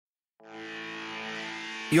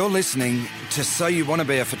You're listening to So You Want to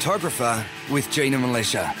Be a Photographer with Gina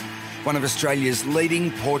Militia, one of Australia's leading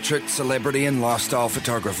portrait, celebrity and lifestyle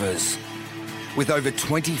photographers. With over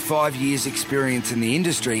 25 years experience in the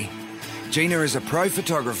industry, Gina is a pro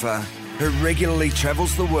photographer who regularly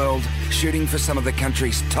travels the world shooting for some of the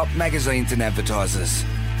country's top magazines and advertisers.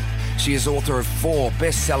 She is author of 4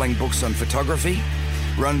 best-selling books on photography,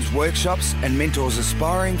 runs workshops and mentors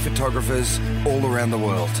aspiring photographers all around the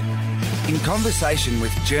world. In conversation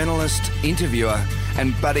with journalist, interviewer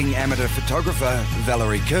and budding amateur photographer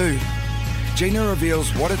Valerie Khoo, Gina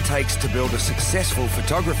reveals what it takes to build a successful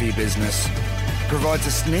photography business, provides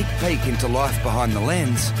a sneak peek into life behind the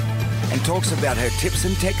lens, and talks about her tips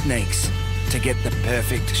and techniques to get the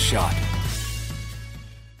perfect shot.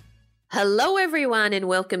 Hello everyone and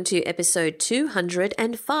welcome to episode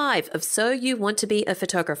 205 of So You Want to Be a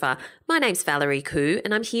Photographer. My name's Valerie Khoo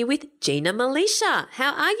and I'm here with Gina Militia.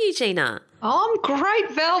 How are you, Gina? I'm great,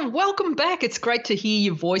 Val. Welcome back. It's great to hear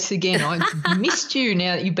your voice again. I missed you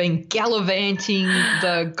now that you've been gallivanting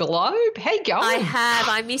the globe. How you going? I have.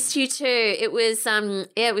 I missed you too. It was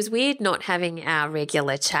it was weird not having our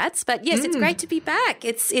regular chats, but yes, it's great to be back.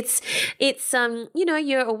 It's you know,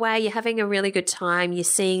 you're away, you're having a really good time, you're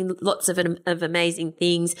seeing lots of amazing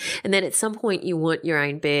things, and then at some point you want your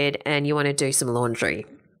own bed and you want to do some laundry.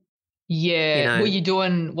 Yeah. You know. Were you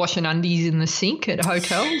doing washing undies in the sink at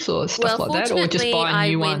hotels or stuff like that, or just buying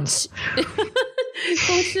new ones?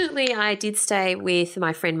 Fortunately, I did stay with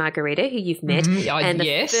my friend Margarita, who you've met, and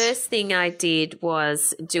the first thing I did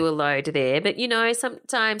was do a load there. But you know,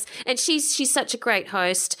 sometimes, and she's such a great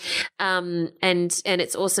host, and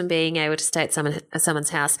it's awesome being able to stay at someone's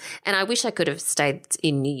house. And I wish I could have stayed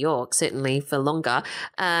in New York, certainly for longer.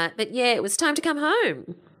 But yeah, it was time to come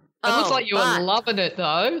home. It looks like you were loving it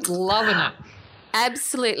though. Loving it.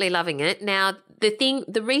 Absolutely loving it. Now,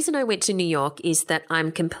 the reason I went to New York is that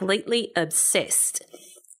I'm completely obsessed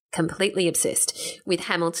with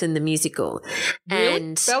Hamilton the musical. Really,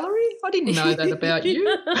 and Valerie? I didn't know that about you.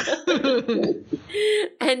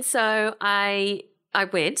 And so I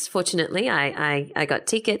went, fortunately. I got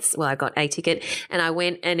tickets. Well, I got a ticket and I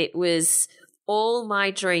went, and it was all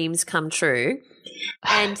my dreams come true.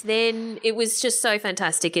 And then it was just so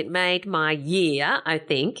fantastic. It made my year, I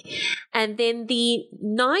think. And then the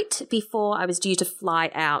night before I was due to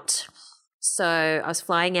fly out, so I was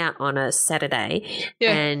flying out on a Saturday,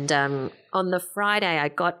 and on the Friday I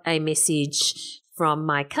got a message from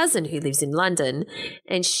my cousin who lives in London,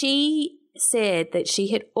 and she said that she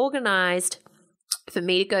had organised for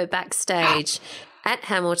me to go backstage at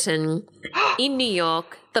Hamilton in New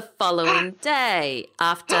York the following day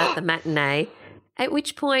after the matinee. At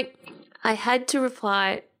which point I had to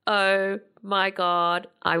reply, "Oh my God,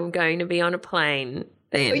 I'm going to be on a plane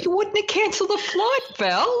then." You wouldn't have cancelled the flight,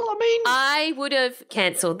 Val. I would have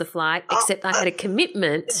cancelled the flight, except I had a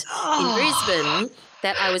commitment in Brisbane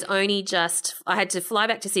that I was only I had to fly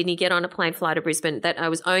back to Sydney, get on a plane, fly to Brisbane, that I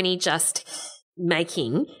was only just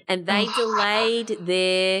making, and they delayed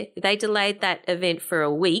that event for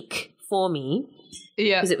a week for me.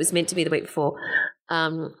 Yeah. Because it was meant to be the week before.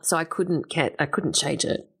 So I couldn't change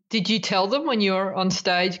it. Did you tell them when you were on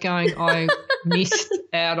stage going, "I missed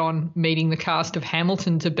out on meeting the cast of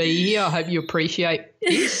Hamilton to be here. I hope you appreciate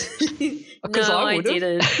this"? Because no, I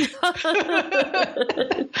didn't.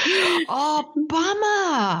 Oh,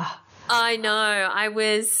 bummer. I know. I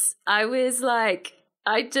was like,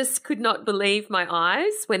 I just could not believe my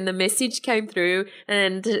eyes when the message came through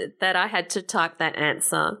and that I had to type that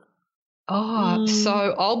answer. Oh,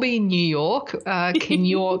 so I'll be in New York. Can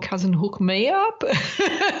your cousin hook me up?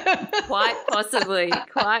 Quite possibly.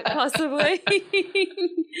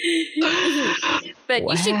 But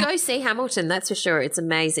you should go see Hamilton, that's for sure. It's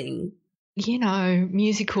amazing. You know,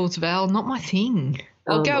 musicals, Val, not my thing.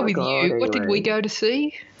 I'll go with you. Anyway. What did we go to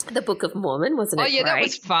see? The Book of Mormon, wasn't it? Oh, yeah, great? That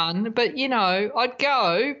was fun. But, you know, I'd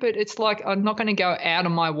go, but it's like I'm not going to go out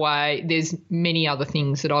of my way. There's many other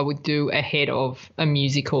things that I would do ahead of a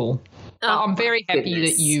musical. Oh, I'm very happy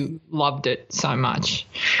that you loved it so much.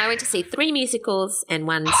 I went to see 3 musicals and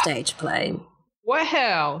 1 stage play.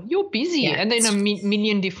 Wow, you're busy. Yeah. And then a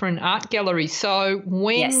million different art galleries. So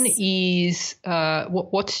when is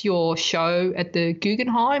what's your show at the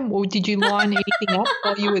Guggenheim, or did you line anything up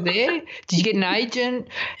while you were there? Did you get an agent?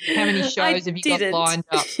 How many shows have you got lined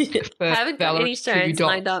up? I haven't got any shows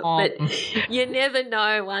lined up, but you never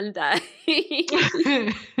know one day.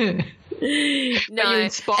 No. Are you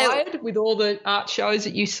inspired with all the art shows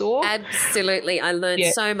that you saw? Absolutely. I learned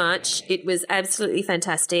so much. It was absolutely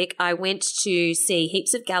fantastic. I went to see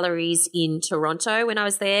heaps of galleries in Toronto when I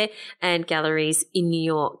was there and galleries in New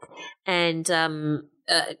York. And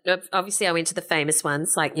obviously I went to the famous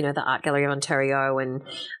ones like, you know, the Art Gallery of Ontario and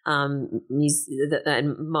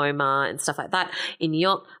and MoMA and stuff like that in New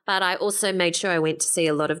York. But I also made sure I went to see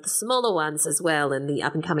a lot of the smaller ones as well and the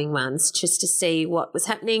up-and-coming ones just to see what was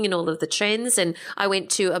happening and all of the trends. And I went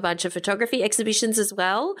to a bunch of photography exhibitions as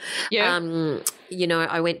well. Yeah. You know,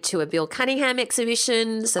 I went to a Bill Cunningham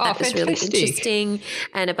exhibition, so that was really interesting,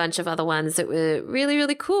 and a bunch of other ones that were really,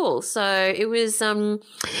 really cool. So it was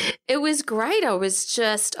great. I was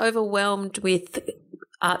just overwhelmed with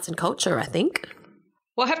arts and culture, I think.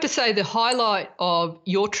 Well, I have to say the highlight of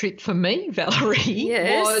your trip for me, Valerie,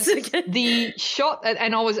 was the shot,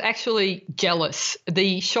 and I was actually jealous,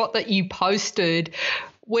 the shot that you posted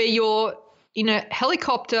where you're in a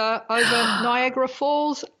helicopter over Niagara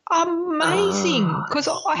Falls. Amazing, because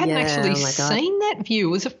I hadn't actually seen that view.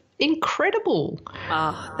 It was incredible.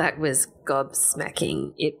 Oh, that was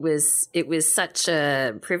gobsmacking. It was such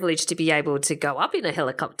a privilege to be able to go up in a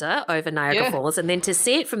helicopter over Niagara Falls, and then to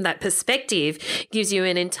see it from that perspective gives you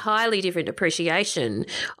an entirely different appreciation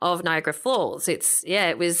of Niagara Falls.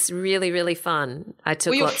 It was really, really fun. I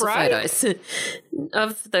took lots of photos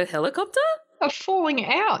of the helicopter. Of falling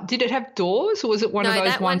out. Did it have doors, or was it one of those ones?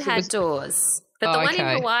 No, that one had doors. But the one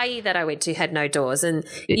in Hawaii that I went to had no doors. And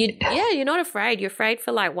you're not afraid. You're afraid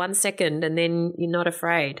for like 1 second and then you're not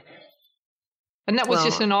afraid. And that was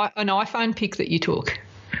just an iPhone pic that you took?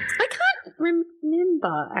 I can't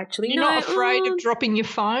remember, actually. You're not afraid of dropping your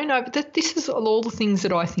phone? This is all the things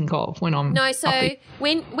that I think of when I'm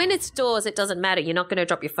when it's doors, it doesn't matter. You're not going to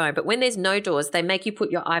drop your phone. But when there's no doors, they make you put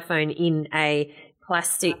your iPhone in a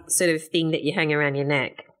plastic sort of thing that you hang around your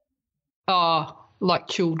neck. Oh, like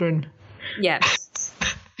children. Yeah.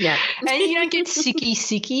 Yeah. And you don't get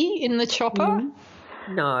sicky in the chopper?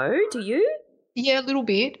 Mm-hmm. No, do you? Yeah, a little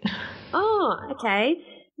bit. Oh, okay.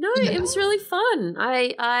 No, it was really fun.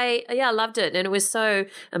 I loved it, and it was so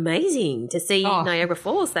amazing to see Niagara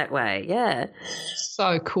Falls that way. Yeah.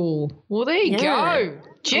 So cool. Well, there you go.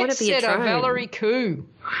 Jet setter Valerie Khoo.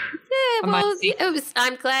 Yeah, well,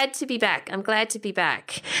 I'm glad to be back. But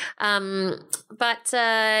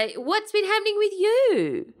what's been happening with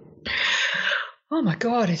you? Oh, my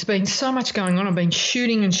God, it's been so much going on. I've been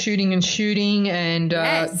shooting and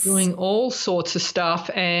doing all sorts of stuff.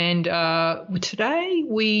 And today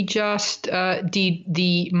we just did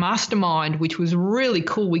the mastermind, which was really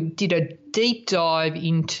cool. We did a deep dive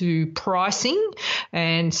into pricing.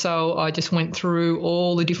 And so I just went through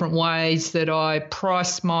all the different ways that I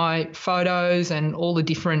price my photos and all the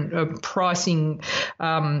different pricing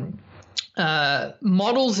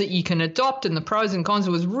models that you can adopt and the pros and cons.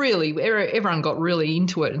 It was really, everyone got really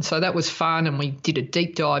into it, and so that was fun, and we did a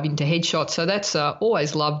deep dive into headshots, so that's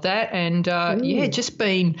always loved that. And just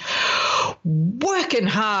been working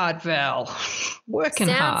hard, Val.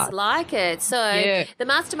 Sounds like it. So the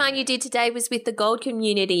mastermind you did today was with the Gold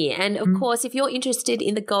community, and of course if you're interested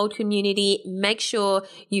in the Gold community, make sure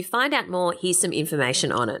you find out more. Here's some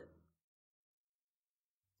information on it.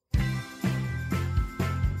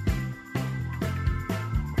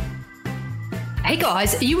 Hey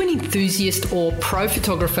guys, are you an enthusiast or pro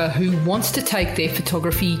photographer who wants to take their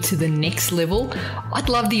photography to the next level? I'd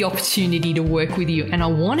love the opportunity to work with you, and I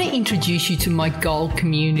want to introduce you to my Gold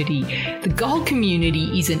community. The Gold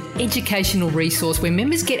community is an educational resource where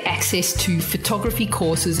members get access to photography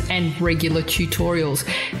courses and regular tutorials.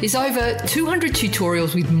 There's over 200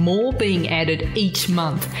 tutorials with more being added each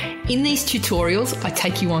month. In these tutorials, I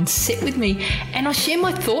take you on set with me and I share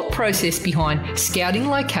my thought process behind scouting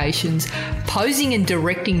locations, posing and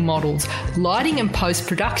directing models, lighting and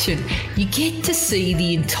post-production. You get to see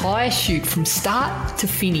the entire shoot from start to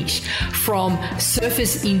finish, from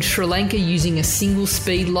surface in Sri Lanka using a single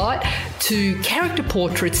speed light to character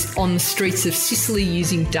portraits on the streets of Sicily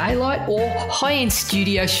using daylight, or high-end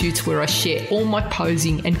studio shoots where I share all my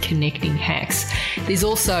posing and connecting hacks. There's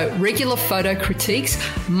also regular photo critiques,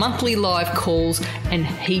 monthly live calls, and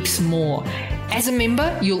heaps more. As a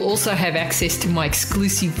member, you'll also have access to my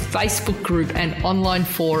exclusive Facebook group and online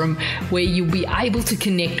forum where you'll be able to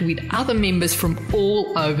connect with other members from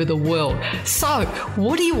all over the world. So,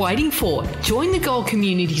 what are you waiting for? Join the Gold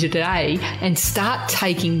community today and start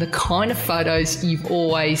taking the kind of photos you've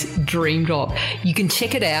always dreamed of. You can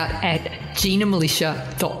check it out at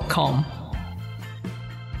ginamilitia.com.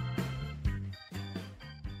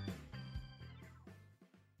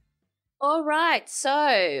 All right,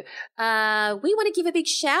 so we want to give a big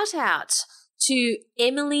shout out to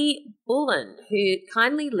Emily Bullen, who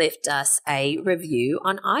kindly left us a review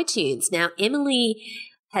on iTunes. Now, Emily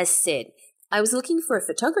has said, I was looking for a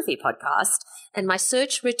photography podcast and my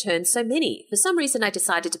search returned so many. For some reason, I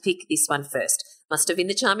decided to pick this one first. Must have been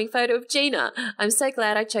the charming photo of Gina. I'm so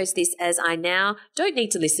glad I chose this as I now don't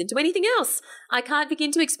need to listen to anything else. I can't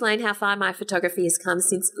begin to explain how far my photography has come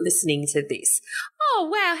since listening to this. Oh,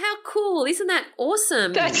 wow, how cool. Isn't that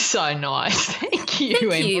awesome? That's so nice. Thank you,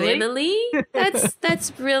 Thank you, Emily.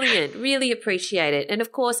 That's brilliant. Really appreciate it. And,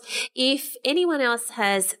 of course, if anyone else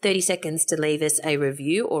has 30 seconds to leave us a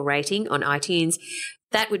review or rating on iTunes,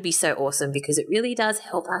 that would be so awesome because it really does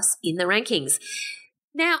help us in the rankings.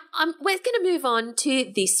 Now, we're going to move on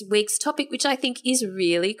to this week's topic, which I think is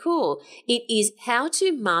really cool. It is how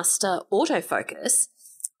to master autofocus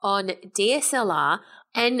on DSLR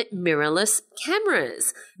and mirrorless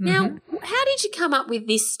cameras. Now, how did you come up with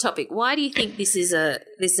this topic? Why do you think this is an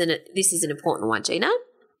important one, Gina?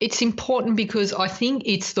 It's important because I think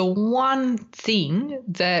it's the one thing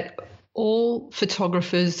that all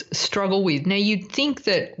photographers struggle with. Now, you'd think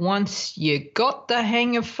that once you got the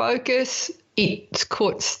hang of focus, it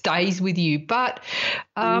stays with you, but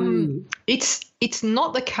it's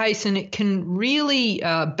not the case, and it can really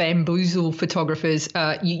bamboozle photographers.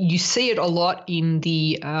 You see it a lot in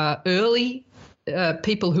the early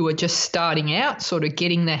people who are just starting out, sort of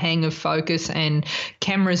getting the hang of focus, and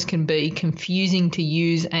cameras can be confusing to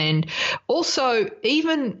use. And also,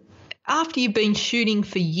 even after you've been shooting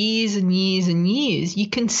for years and years and years, you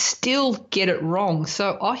can still get it wrong.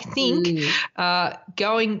 So I think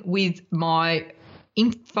going with my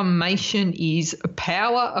information is a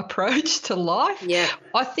power approach to life. Yeah.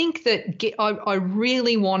 I think that I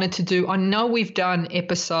really wanted to do, I know we've done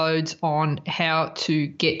episodes on how to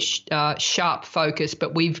get sharp focus,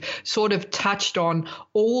 but we've sort of touched on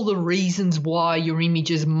all the reasons why your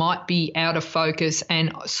images might be out of focus,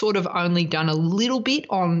 and sort of only done a little bit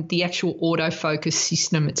on the actual autofocus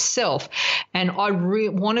system itself. And I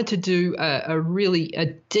wanted to do a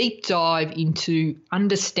deep dive into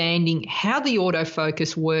understanding how the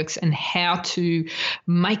autofocus works and how to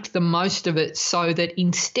make the most of it, so that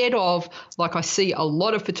instead of, like I see a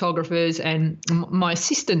lot of photographers, and my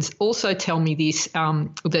assistants also tell me this,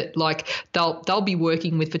 that like they'll be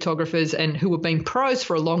working with photographers and who have been pros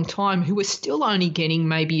for a long time, who are still only getting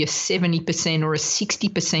maybe a 70% or a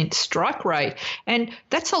 60% strike rate. And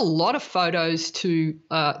that's a lot of photos to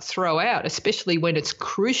throw out, especially when it's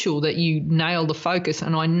crucial that you nail the focus.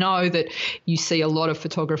 And I know that you see a lot of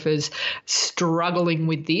photographers struggling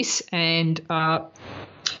with this, and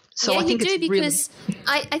so I think you do, it's because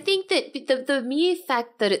really... I think that the mere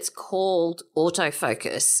fact that it's called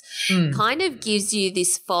autofocus kind of gives you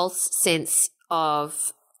this false sense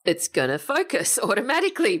of it's going to focus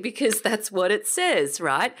automatically because that's what it says,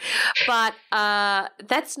 right? But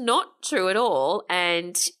that's not true at all.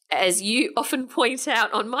 And as you often point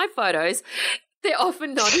out on my photos, they're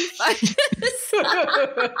often not in focus. Yeah,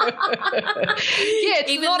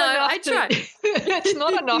 it's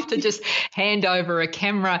not enough to just hand over a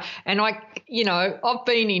camera. And I've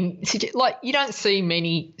been in, like, you don't see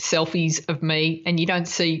many selfies of me and you don't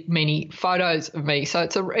see many photos of me. So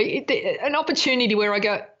it's an opportunity where I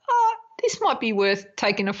go, this might be worth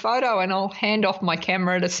taking a photo, and I'll hand off my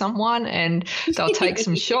camera to someone and they'll take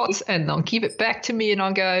some shots and they'll give it back to me, and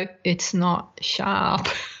I'll go, it's not sharp.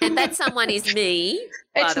 And that someone is me.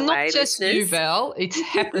 It's not just you, Val. It's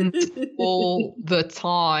happened all the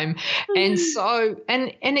time. And so,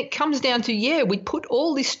 and it comes down to, we put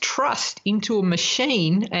all this trust into a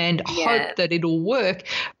machine and hope that it'll work.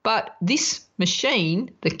 But this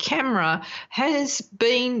machine, the camera, has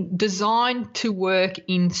been designed to work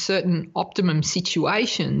in certain optimum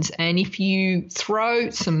situations. And if you throw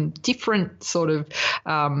some different sort of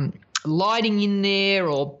lighting in there,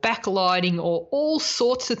 or backlighting, or all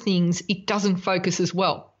sorts of things, it doesn't focus as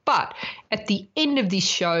well. But at the end of this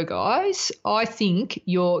show, guys, I think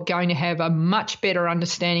you're going to have a much better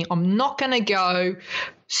understanding. I'm not going to go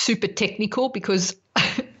super technical because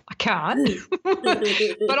I can't,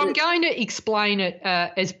 but I'm going to explain it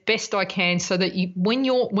as best I can, so that when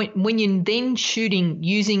you're then shooting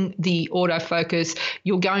using the autofocus,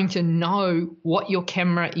 you're going to know what your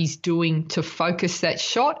camera is doing to focus that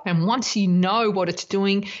shot. And once you know what it's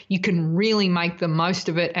doing, you can really make the most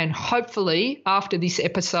of it. And hopefully after this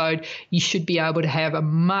episode, you should be able to have a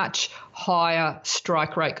much higher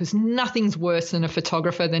strike rate, because nothing's worse than a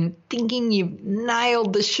photographer than thinking you've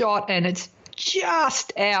nailed the shot and it's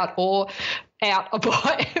just out by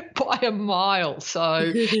a mile.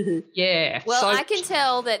 So, yeah. Well, I can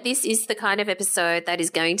tell that this is the kind of episode that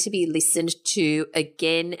is going to be listened to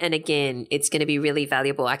again and again. It's going to be really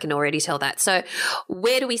valuable. I can already tell that. So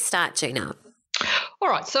where do we start, Gina? All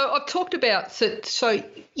right. So I've talked about,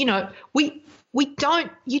 you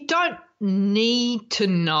don't need to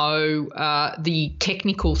know the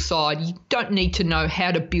technical side. You don't need to know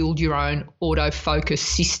how to build your own autofocus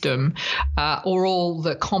system or all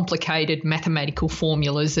the complicated mathematical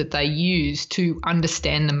formulas that they use to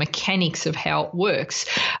understand the mechanics of how it works.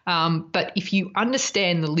 But if you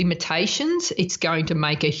understand the limitations, it's going to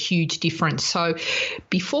make a huge difference. So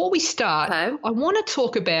before we start, I want to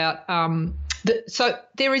talk about so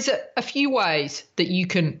there is a few ways that you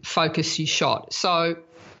can focus your shot. So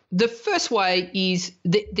the first way is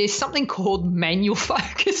there's something called manual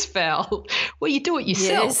focus, Val, where you do it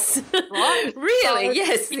yourself. Yes. Right? Really? So,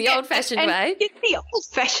 yes, the old-fashioned way. It's the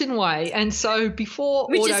old-fashioned way. And so before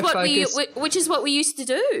autofocus, which is what we used to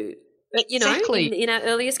do. Exactly. In our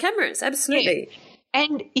earliest cameras. Absolutely. Yeah.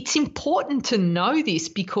 And it's important to know this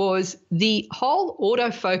because the whole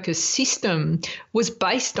autofocus system was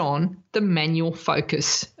based on the manual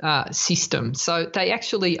focus system. So they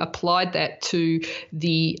actually applied that to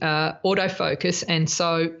the autofocus. And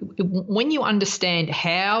so when you understand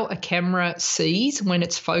how a camera sees when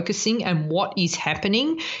it's focusing and what is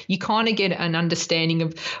happening, you kind of get an understanding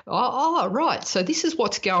of, right, so this is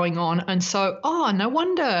what's going on. And so, no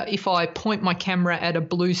wonder if I point my camera at a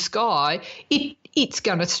blue sky, it's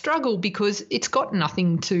going to struggle because it's got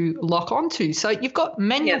nothing to lock onto. So you've got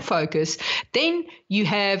manual focus. Then you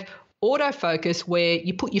have autofocus where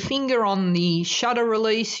you put your finger on the shutter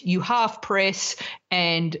release, you half press,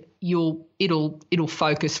 and it'll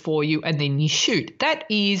focus for you, and then you shoot. That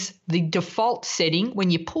is the default setting.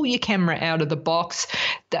 When you pull your camera out of the box,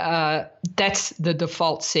 that's the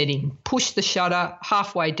default setting. Push the shutter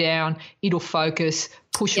halfway down, it'll focus.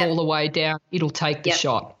 Push all the way down, it'll take the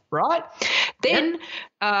shot. Right? Then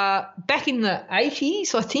back in the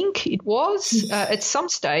 80s, I think it was, at some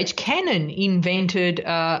stage, Canon invented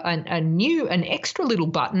an extra little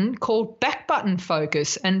button called back button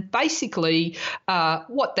focus. And basically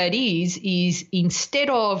what that is instead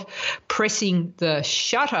of pressing the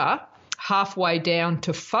shutter halfway down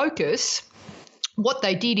to focus, what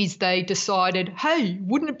they did is they decided, hey,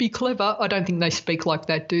 wouldn't it be clever? I don't think they speak like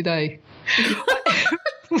that, do they?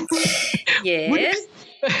 Yes.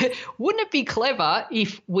 Wouldn't it be clever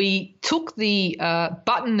if we took the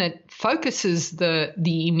button that focuses the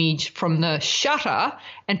image from the shutter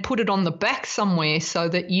and put it on the back somewhere so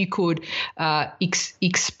that you could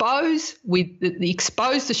expose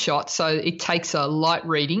the shot so it takes a light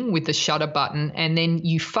reading with the shutter button, and then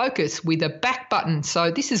you focus with a back button.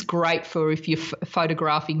 So this is great for if you're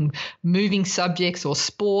photographing moving subjects or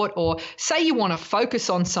sport, or say you want to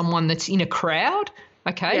focus on someone that's in a crowd.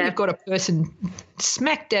 Okay, you've got a person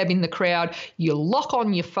smack dab in the crowd, you lock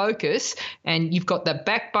on your focus and you've got the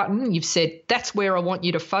back button, you've said that's where I want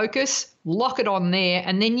you to focus, lock it on there,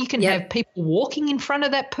 and then you can have people walking in front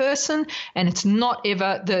of that person, and it's not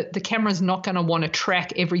ever, the camera's not going to want to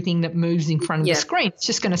track everything that moves in front of the screen. It's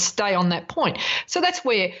just going to stay on that point. So that's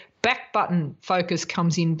where back button focus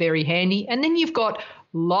comes in very handy. And then you've got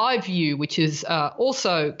live view, which has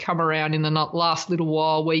also come around in the last little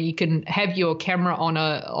while, where you can have your camera on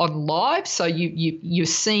live, so you're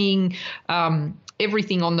seeing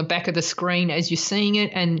everything on the back of the screen as you're seeing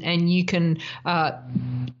it, and you can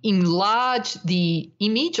enlarge the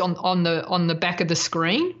image on the back of the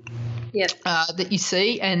screen that you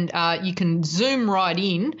see, and you can zoom right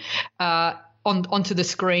in onto the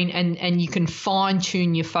screen, and you can fine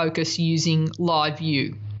tune your focus using live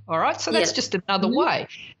view. All right, so that's just another way.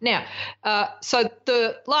 Now, so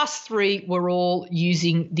the last three were all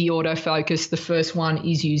using the autofocus. The first one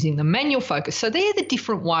is using the manual focus. So they're the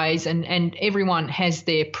different ways, and everyone has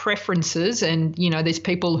their preferences. And, there's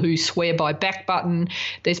people who swear by back button.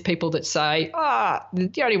 There's people that say,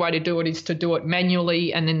 the only way to do it is to do it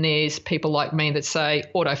manually. And then there's people like me that say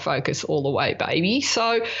autofocus all the way, baby.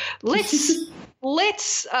 So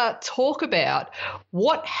let's talk about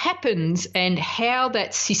what happens and how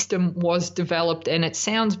that system was developed. And it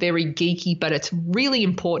sounds very geeky, but it's really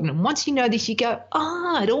important. And once you know this, you go,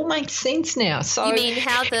 it all makes sense now. So you mean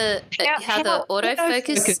how the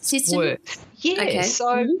autofocus system works? Yeah. Okay.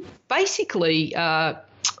 So basically,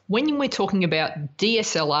 when we're talking about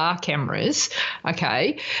DSLR cameras,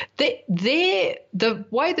 okay, the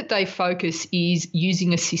way that they focus is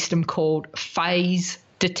using a system called phase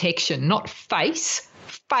detection, not face,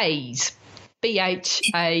 phase,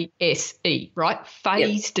 B-H-A-S-E, right?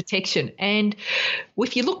 Phase detection. And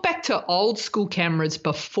if you look back to old school cameras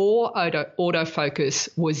before autofocus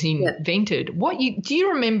was invented, do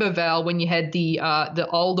you remember, Val, when you had the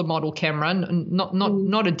older model camera,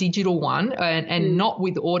 not a digital one, and not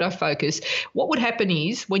with autofocus? What would happen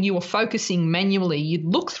is when you were focusing manually, you'd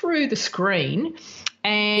look through the screen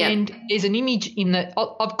And there's an image in the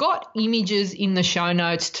 – I've got images in the show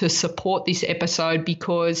notes to support this episode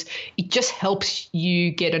because it just helps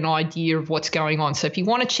you get an idea of what's going on. So if you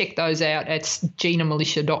want to check those out, it's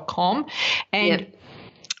ginamilicia.com. And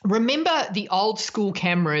remember the old school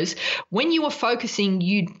cameras, when you were focusing,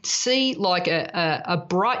 you'd see like a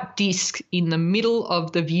bright disc in the middle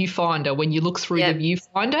of the viewfinder when you look through the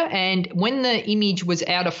viewfinder. And when the image was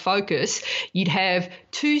out of focus, you'd have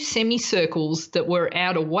two semicircles that were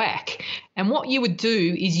out of whack. And what you would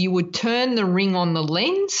do is you would turn the ring on the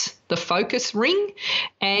lens, the focus ring,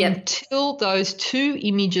 until those two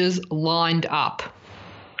images lined up.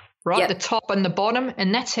 Right, the top and the bottom,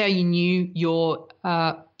 and that's how you knew your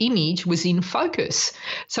image was in focus.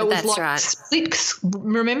 So it was like split.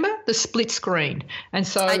 Remember the split screen? And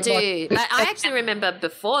so I do. I actually remember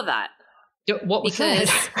before that. What was that?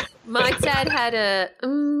 My dad had a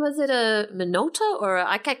was it a Minolta or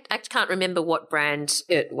I can't remember what brand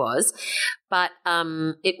it was, but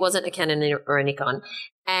it wasn't a Canon or a Nikon.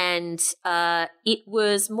 And it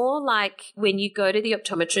was more like when you go to the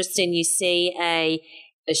optometrist and you see a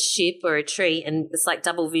ship or a tree and it's like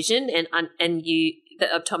double vision and the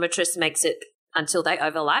optometrist makes it until they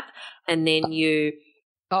overlap and then you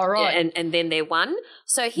and then they're one.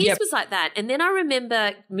 So his was like that. And then I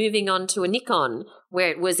remember moving on to a Nikon where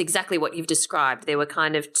it was exactly what you've described. There were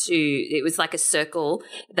kind of two, it was like a circle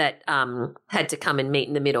that had to come and meet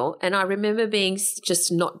in the middle. And I remember just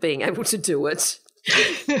not being able to do it.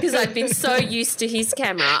 Because I'd been so used to his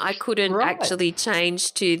camera, I couldn't actually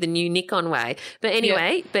change to the new Nikon way. But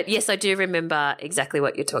anyway, but yes, I do remember exactly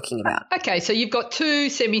what you're talking about. Okay, so you've got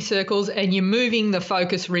two semicircles and you're moving the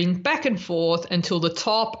focus ring back and forth until the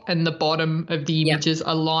top and the bottom of the images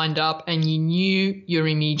are lined up and you knew your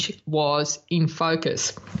image was in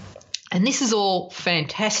focus. And this is all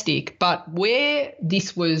fantastic, but where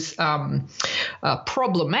this was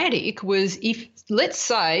problematic was if, let's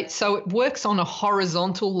say, so it works on a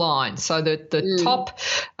horizontal line. So the top,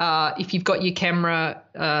 if you've got your camera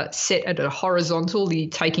set at a horizontal, you're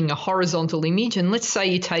taking a horizontal image, and let's say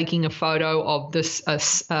you're taking a photo of this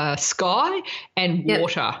sky and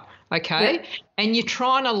water, okay? And you're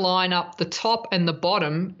trying to line up the top and the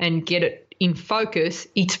bottom and get it in focus.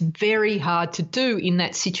 It's very hard to do in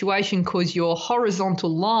that situation because your horizontal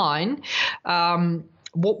line,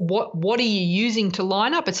 what are you using to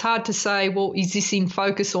line up? It's hard to say, well, is this in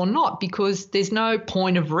focus or not, because there's no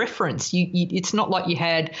point of reference. It's not like you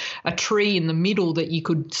had a tree in the middle that you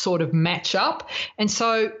could sort of match up. And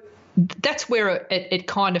so that's where it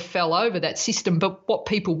kind of fell over, that system. But what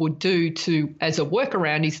people would do as a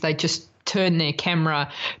workaround is they just turn their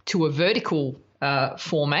camera to a vertical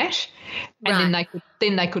format, and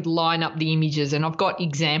then they could line up the images. And I've got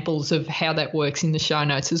examples of how that works in the show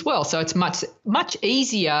notes as well. So it's much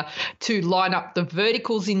easier to line up the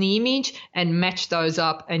verticals in the image and match those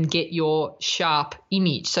up and get your sharp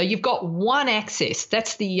image. So you've got one axis.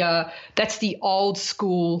 That's the old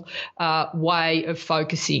school way of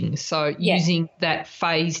focusing. So using that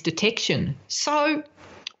phase detection. So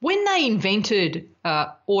when they invented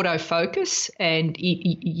autofocus and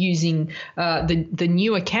using the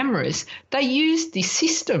newer cameras, they used this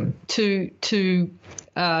system to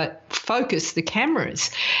focus the cameras.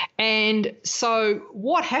 And so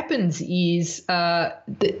what happens is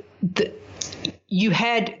you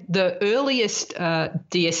had the earliest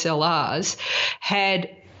DSLRs had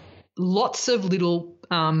lots of little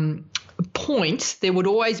points. There would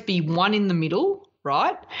always be one in the middle,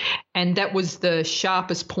 right? And that was the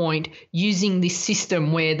sharpest point, using this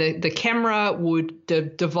system where the camera would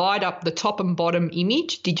divide up the top and bottom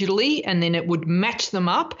image digitally, and then it would match them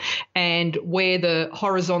up, and where the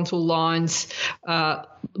horizontal lines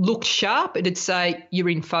looked sharp, it'd say you're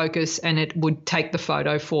in focus and it would take the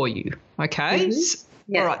photo for you. Okay?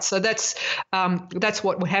 Mm-hmm. All right, so that's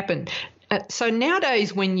what would happen. So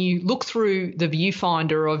nowadays, when you look through the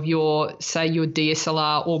viewfinder of your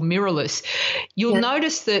DSLR or mirrorless, you'll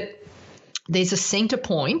notice that there's a center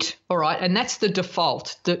point, all right, and that's the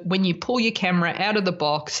default. That when you pull your camera out of the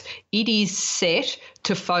box, it is set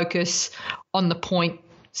to focus on the point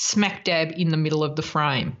smack dab in the middle of the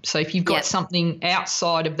frame. So if you've got something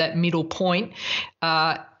outside of that middle point,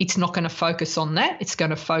 it's not going to focus on that. It's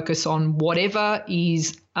going to focus on whatever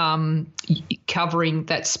is covering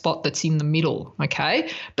that spot that's in the middle, okay?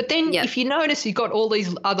 But then if you notice, you've got all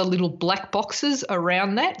these other little black boxes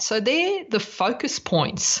around that. So they're the focus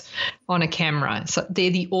points on a camera. So they're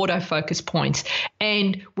the autofocus points.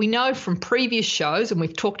 And we know from previous shows, and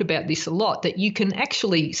we've talked about this a lot, that you can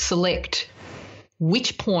actually select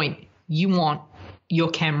which point you want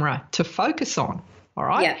your camera to focus on, all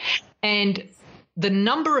right? Yeah. And the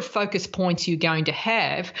number of focus points you're going to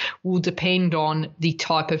have will depend on the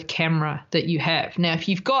type of camera that you have. Now, if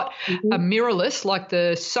you've got a mirrorless, like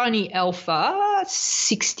the Sony Alpha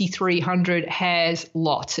 6300 has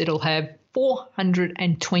lots. It'll have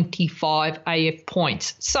 425 AF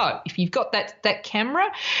points. So if you've got that camera,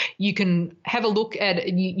 you can have a look at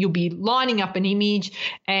it. You'll be lining up an image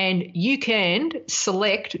and you can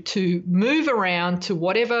select to move around to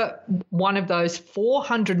whatever one of those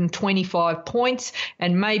 425 points,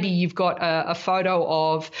 and maybe you've got a photo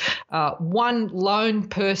of one lone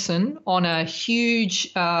person on a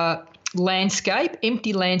huge landscape,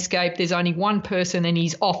 empty landscape. There's only one person and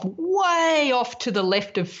he's way off to the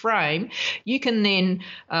left of frame. You can then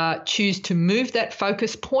choose to move that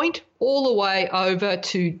focus point all the way over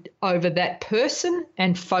that person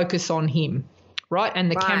and focus on him. Right,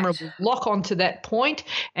 and the camera will lock onto that point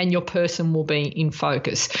and your person will be in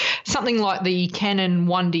focus. Something like the Canon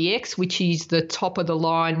 1DX, which is the top of the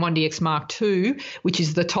line, 1DX Mark II, which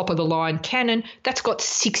is the top of the line Canon, that's got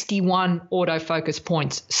 61 autofocus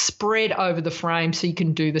points spread over the frame, so you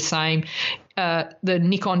can do the same. The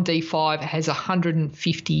Nikon D5 has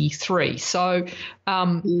 153. So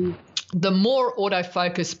the more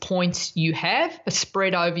autofocus points you have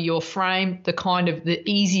spread over your frame, the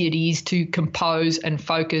easier it is to compose and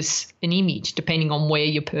focus an image, depending on where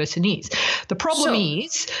your person is. The problem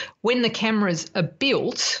is when the cameras are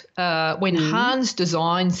built, when Hans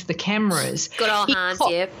designs the cameras. Good old Hans,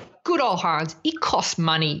 Good old Hans, it costs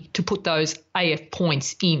money to put those AF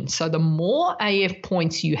points in. So the more AF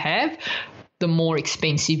points you have, the more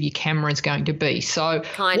expensive your camera is going to be. So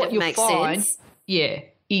what you'll find,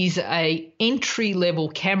 is a entry-level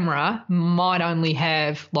camera might only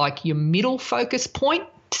have like your middle focus point,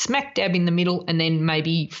 smack dab in the middle, and then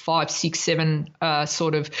maybe 5, 6, 7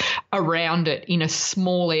 sort of around it in a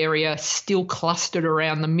small area, still clustered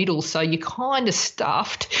around the middle. So you're kind of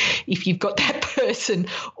stuffed if you've got that person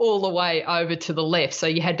all the way over to the left. So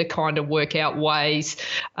you had to kind of work out ways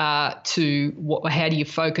how do you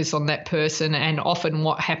focus on that person. And often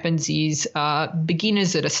what happens is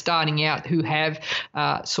beginners that are starting out who have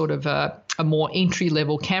sort of a more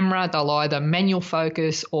entry-level camera, they'll either manual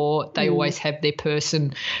focus or they always have their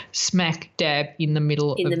person smack dab in the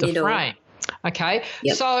middle of the frame. Okay,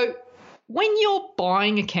 so when you're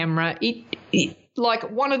buying a camera, it like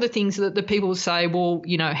one of the things that the people say, well,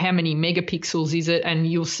 you know, how many megapixels is it? And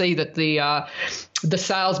you'll see that the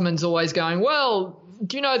salesman's always going, well,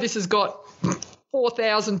 do you know this has got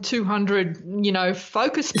 4,200,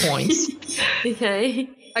 focus points?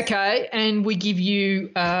 Okay, and we give you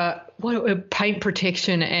paint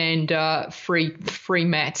protection and free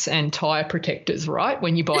mats and tire protectors, right?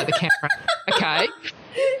 When you buy the camera, okay.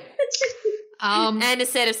 And a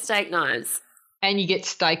set of steak knives. And you get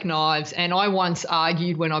steak knives. And I once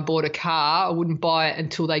argued when I bought a car, I wouldn't buy it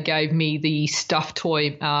until they gave me the stuffed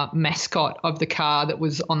toy mascot of the car that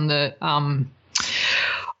was on the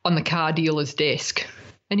car dealer's desk.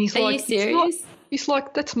 And he's Are you serious? He's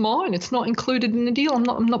like, that's mine. It's not included in the deal. I'm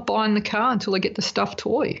not buying the car until I get the stuffed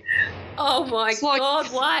toy. Oh my God!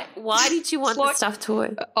 Why did you want the stuffed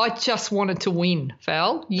toy? I just wanted to win,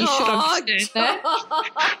 Val. You should understand that.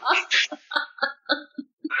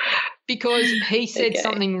 Because he said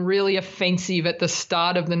something really offensive at the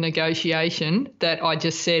start of the negotiation that I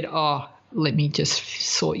just said, let me just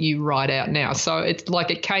sort you right out now. So it's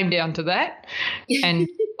like it came down to that, and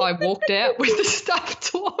I walked out with the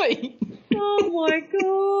stuffed toy. Oh my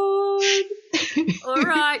God. All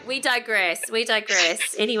right, we digress.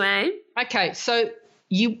 Anyway. Okay, so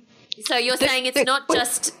you're saying it's not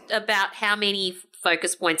just about how many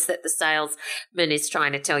focus points that the salesman is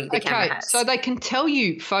trying to tell you the camera has. So they can tell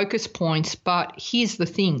you focus points, but here's the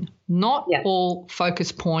thing. Not all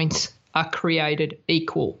focus points are created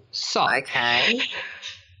equal. So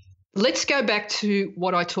let's go back to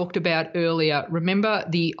what I talked about earlier. Remember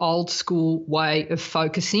the old school way of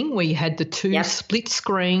focusing where you had the two split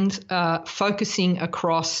screens focusing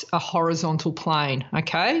across a horizontal plane,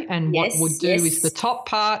 okay? And what we'd do is the top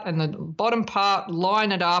part and the bottom part,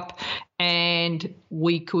 line it up, and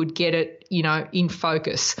we could get it, in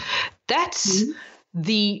focus. That's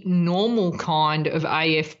the normal kind of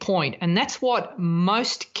AF point, and that's what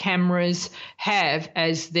most cameras have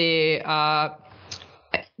as their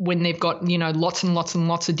when they've got, lots and lots and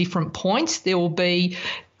lots of different points, there will be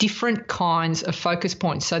different kinds of focus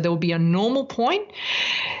points. So there will be a normal point.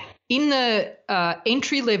 In the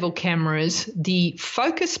entry-level cameras, the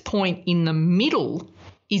focus point in the middle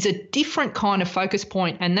is a different kind of focus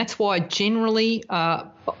point, and that's why generally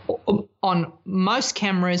on most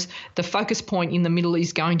cameras, the focus point in the middle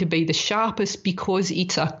is going to be the sharpest because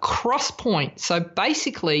it's a cross point. So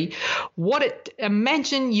basically,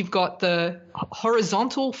 imagine you've got the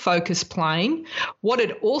horizontal focus plane. What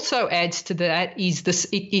it also adds to that is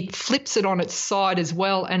it flips it on its side as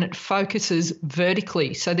well, and it focuses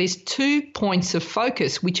vertically. So there's 2 points of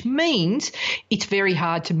focus, which means it's very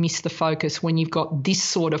hard to miss the focus when you've got this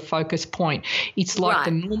sort of focus point. It's like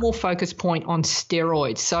the normal focus point on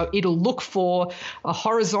steroids. So it'll look for a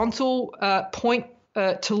horizontal point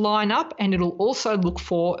to line up, and it'll also look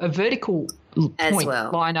for a vertical point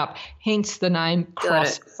line up, hence the name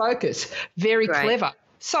cross focus. Very clever.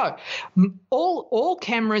 So all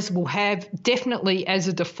cameras will have definitely as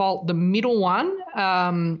a default the middle one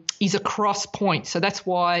is a cross point. So that's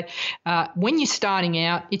why when you're starting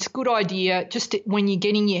out, it's a good idea just when you're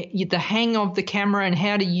getting the hang of the camera and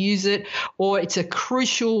how to use it, or it's a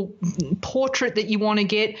crucial portrait that you want to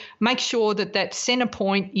get, make sure that center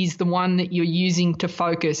point is the one that you're using to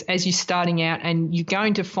focus as you're starting out, and you're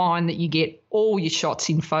going to find that you get all your shots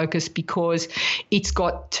in focus because it's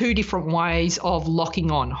got 2 different ways of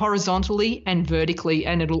locking on, horizontally and vertically,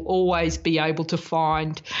 and it'll always be able to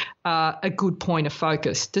find a good point of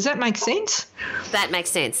focus. Does that make sense? That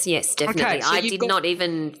makes sense. Yes, definitely. Okay, so I did not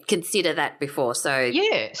even consider that before. So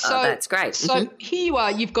that's great. So here you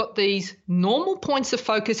are. You've got these normal points of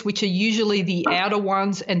focus, which are usually the outer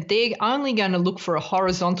ones, and they're only going to look for a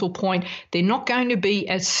horizontal point. They're not going to be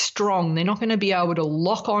as strong. They're not going to be able to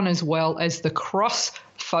lock on as well as the cross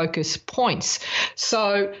focus points.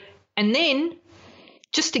 So, and then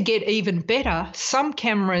just to get even better, some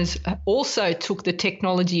cameras also took the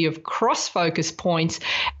technology of cross focus points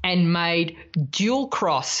and made dual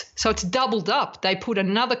cross. So it's doubled up. They put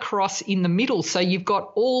another cross in the middle. So you've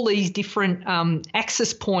got all these different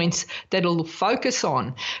axis points that it'll focus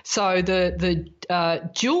on. So the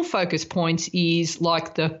dual focus points is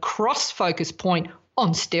like the cross focus point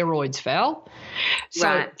on steroids, Val.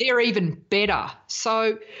 So they're even better.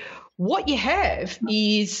 So what you have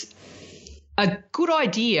is a good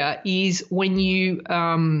idea is when you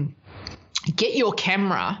get your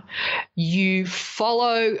camera, you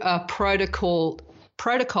follow a protocol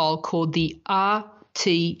called the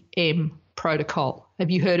RTM protocol. Have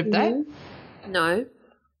you heard of that? No.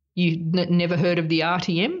 You never heard of the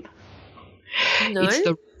RTM? No. It's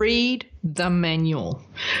the read the manual.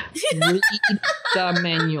 Read the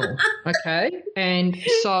manual. Okay. And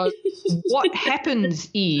so what happens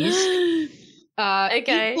is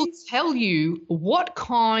it will tell you what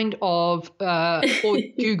kind of, or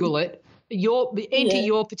Google it, enter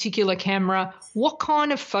your particular camera, what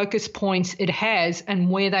kind of focus points it has and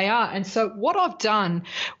where they are. And so what I've done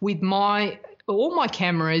with all my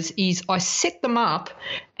cameras is I set them up,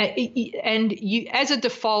 and you, as a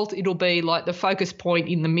default, it'll be like the focus point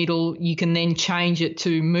in the middle. You can then change it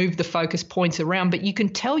to move the focus points around, but you can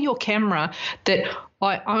tell your camera that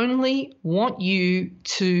I only want you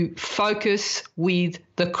to focus with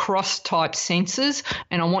the cross type sensors,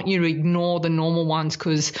 and I want you to ignore the normal ones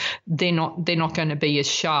because they're not going to be as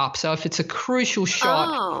sharp. So if it's a crucial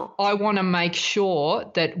shot, I want to make sure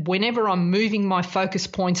that whenever I'm moving my focus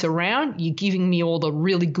points around, you're giving me all the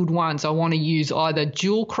really good ones. I want to use either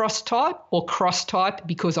dual cross type or cross type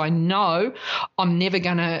because I know I'm never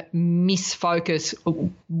going to miss focus,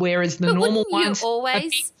 whereas the normal ones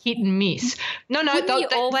always hit and miss. No, you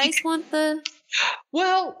always want the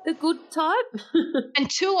good type?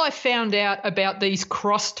 Until I found out about these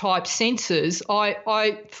cross type sensors,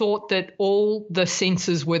 I thought that all the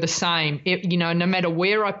sensors were the same. No matter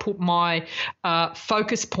where I put my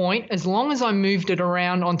focus point, as long as I moved it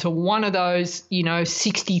around onto one of those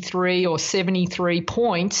 63 or 73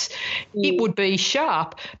 points, it would be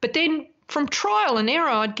sharp. But then from trial and error,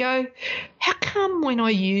 I'd go, how come when I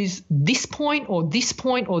use this point or this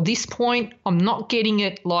point or this point, I'm not getting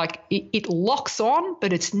it like it locks on,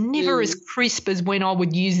 but it's never as crisp as when I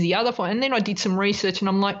would use the other point. And then I did some research and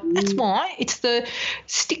I'm like, that's why. It's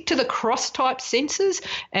stick to the cross type sensors,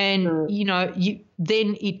 and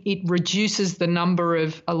then it reduces the number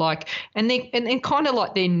of and kind of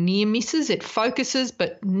like they're near misses. It focuses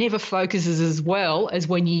but never focuses as well as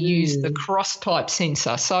when you use the cross type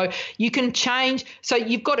sensor. So you can change. So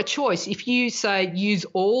you've got a choice. If you say use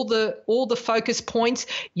all the focus points,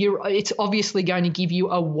 it's obviously going to give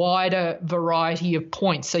you a wider variety of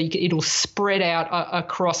points. So it'll spread out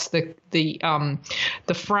across the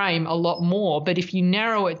frame a lot more. But if you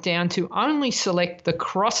narrow it down to only select the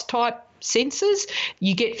cross type sensors,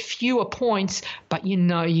 you get fewer points, but you're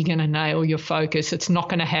going to nail your focus. It's not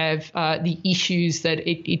going to have the issues that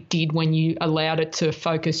it did when you allowed it to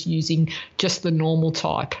focus using just the normal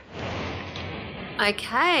type.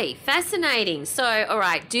 Okay, fascinating. So, all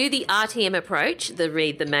right, do the RTM approach,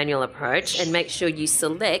 read the manual approach, and make sure you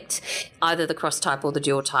select either the cross type or the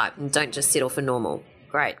dual type, and don't just settle for normal.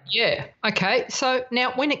 Great. Yeah. Okay. So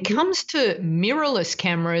now when it comes to mirrorless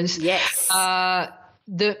cameras, yes.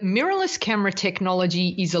 The mirrorless camera technology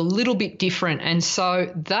is a little bit different, and so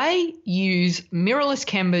mirrorless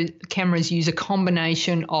cameras use a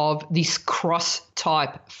combination of this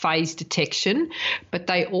cross-type phase detection, but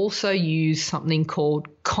they also use something called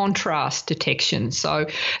contrast detection. So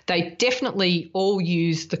they definitely all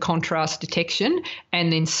use the contrast detection,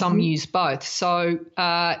 and then some use both. So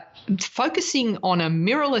focusing on a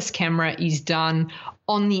mirrorless camera is done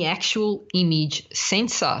on the actual image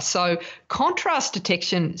sensor. So contrast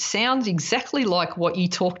detection sounds exactly like what you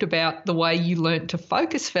talked about, the way you learnt to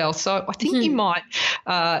focus, Val. So I think you might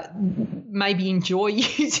maybe enjoy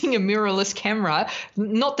using a mirrorless camera.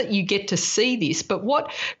 Not that you get to see this, but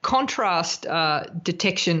what contrast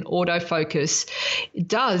detection autofocus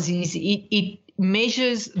does is it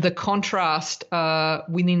measures the contrast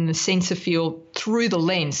within the sensor field through the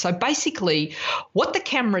lens. So basically what the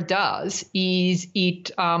camera does is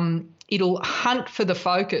it'll hunt for the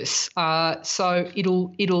focus. So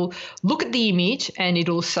it'll look at the image and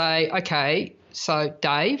it'll say, okay, so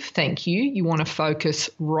Dave, thank you. You want to focus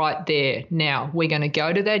right there. Now we're going to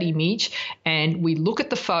go to that image and we look at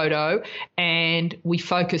the photo and we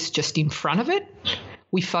focus just in front of it.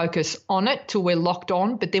 We focus on it till we're locked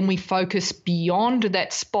on, but then we focus beyond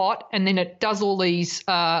that spot, and then it does all these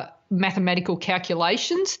mathematical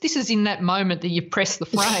calculations. This is in that moment that you press the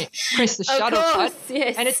shutter button,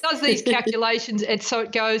 yes. And it does these calculations, and so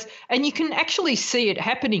it goes, and you can actually see it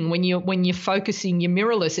happening when you're focusing your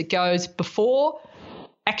mirrorless. It goes before,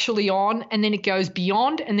 actually on, and then it goes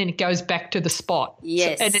beyond, and then it goes back to the spot.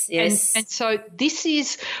 Yes, so, and so this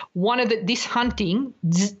is one of this hunting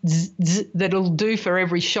that it'll do for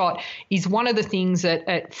every shot is one of the things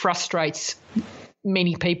that frustrates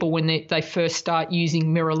many people when they first start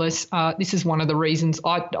using mirrorless. This is one of the reasons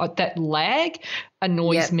that lag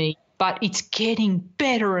annoys me. But it's getting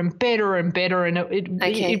better and better and better, and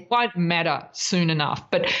it won't matter soon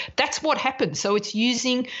enough. But that's what happens. So it's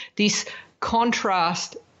using this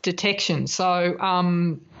contrast detection. So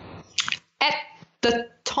at the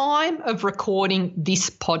time of recording this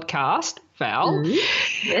podcast, Val,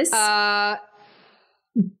 yes.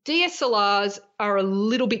 DSLRs are a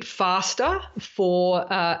little bit faster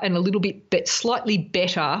and a little bit slightly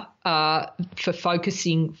better for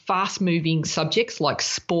focusing fast-moving subjects like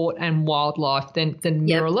sport and wildlife than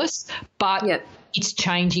mirrorless, but it's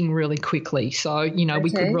changing really quickly. So,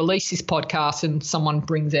 we could release this podcast and someone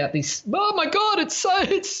brings out this, oh my God, it's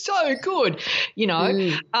so good,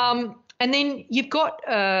 And then you've got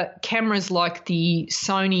cameras like the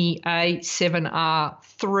Sony A7R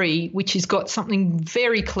III, which has got something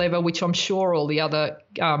very clever, which I'm sure all the other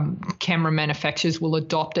camera manufacturers will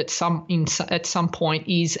adopt at some point.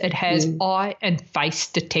 Is it has eye and face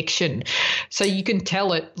detection, so you can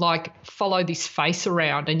tell it follow this face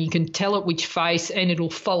around, and you can tell it which face, and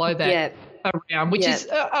it'll follow that. Around, which is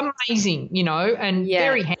amazing, and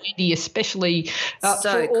very handy, especially so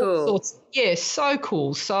for all sorts. Yeah, so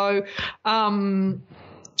cool. So, so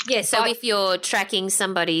if you're tracking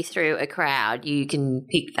somebody through a crowd, you can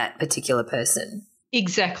pick that particular person.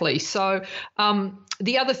 Exactly. So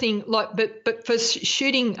the other thing, but for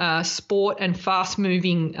shooting sport and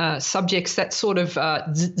fast-moving subjects, that sort of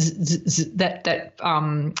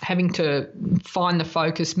having to find the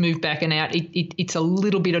focus, move back and out, it's a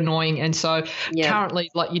little bit annoying. And so currently,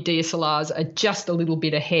 your DSLRs are just a little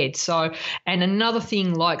bit ahead. So, and another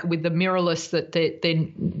thing, with the mirrorless that they're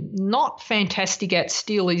not fantastic at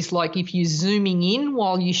still is if you're zooming in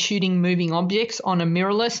while you're shooting moving objects on a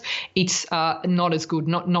mirrorless, it's not as good,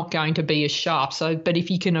 not going to be as sharp. So, but if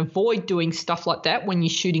you can avoid doing stuff like that when you're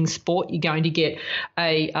shooting sport, you're going to get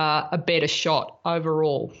a better shot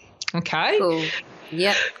overall. Okay. Cool.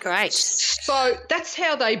 Yep, great. So that's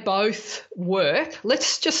how they both work.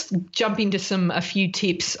 Let's just jump into a few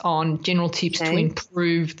tips on general tips to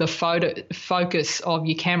improve the focus of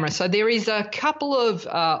your camera. So there is a couple of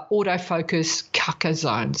autofocus KUKA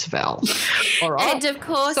zones, Val. All right. And of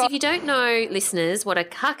course, if you don't know, listeners, what a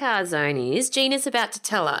KUKA zone is, Gina's about to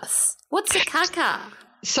tell us. What's a KUKA?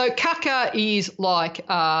 So caca is like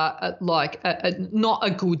not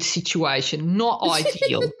a good situation, not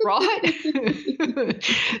ideal, right?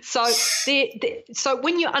 So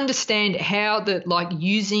when you understand how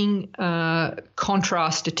using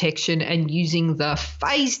contrast detection and using the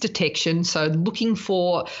phase detection, so looking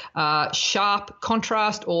for sharp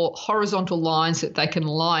contrast or horizontal lines that they can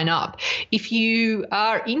line up. If you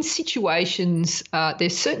are in situations,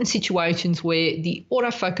 there's certain situations where the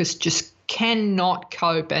autofocus just cannot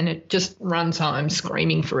cope and it just runs home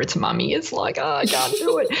screaming for its mummy. It's like, oh, I can't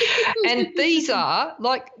do it. And these are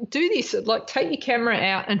do this, take your camera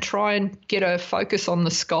out and try and get a focus on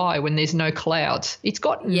the sky when there's no clouds. It's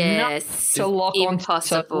got nothing to lock on.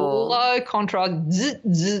 So low contrast.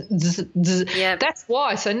 Yep. That's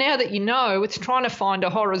why. So now that you know, it's trying to find a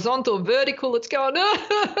horizontal, vertical. It's going,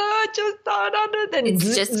 just under. Then it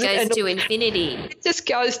just goes to infinity. It just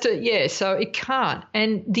goes to, so it can't.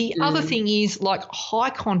 And the other thing is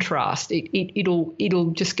high contrast.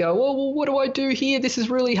 It'll just go, oh, well, what do I do here? This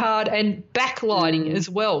is really hard. And backlighting as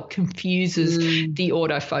well confuses the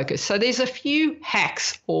autofocus. So there's a few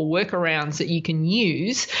hacks or workarounds that you can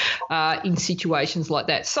use in situations like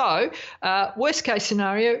that. So worst case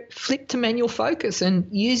scenario, flip to manual focus and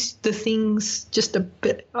use the things just a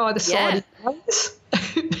bit either side of the face.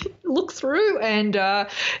 Look through and,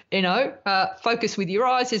 focus with your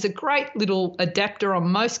eyes. There's a great little adapter on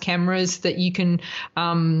most cameras that you can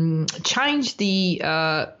change the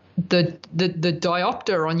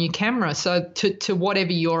diopter on your camera, so to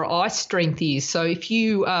whatever your eye strength is. So if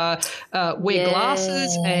you wear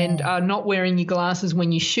glasses and are not wearing your glasses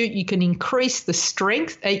when you shoot, you can increase the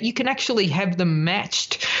strength. You can actually have them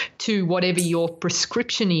matched to whatever your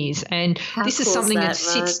prescription is. And this is something that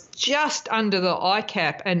sits just under the eye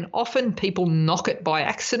cap, and often people knock it by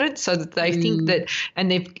accident so that they think that,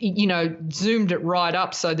 and they've, zoomed it right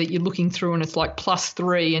up so that you're looking through and it's like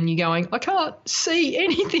 +3 and you're going, I can't see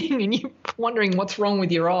anything, and you're wondering what's wrong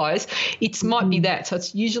with your eyes. It might be that. So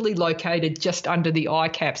it's usually located just under the eye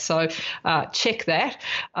cap. So check that.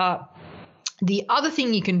 The other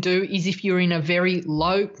thing you can do is if you're in a very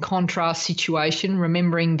low contrast situation,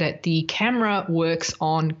 remembering that the camera works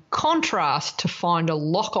on contrast to find a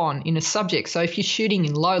lock on in a subject. So if you're shooting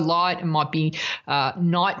in low light, it might be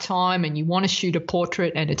nighttime and you want to shoot a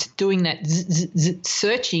portrait and it's doing that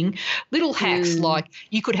searching, little hacks like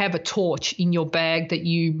you could have a torch in your bag that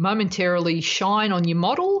you momentarily shine on your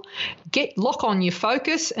model, lock on your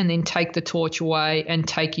focus and then take the torch away and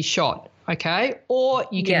take your shot. Okay, or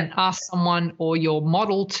you can ask someone or your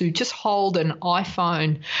model to just hold an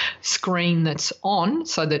iPhone screen that's on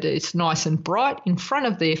so that it's nice and bright in front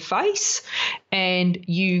of their face, and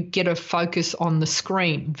you get a focus on the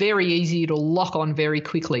screen. Very easy to lock on very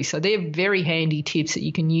quickly. So they're very handy tips that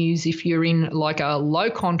you can use if you're in a low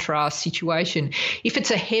contrast situation. If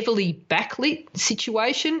it's a heavily backlit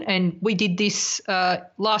situation, and we did this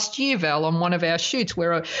last year, Val, on one of our shoots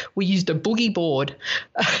where we used a boogie board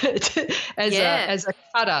as a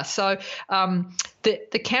cutter. So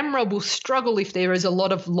the camera will struggle if there is a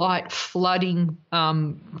lot of light flooding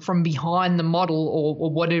from behind the model or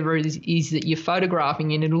whatever it is that you're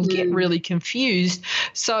photographing, and it'll get really confused.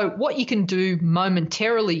 So what you can do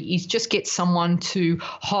momentarily is just get someone to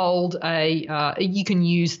hold you can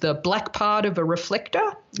use the black part of a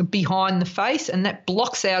reflector behind the face, and that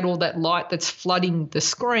blocks out all that light that's flooding the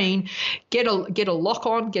screen. Get a lock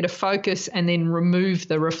on, get a focus, and then remove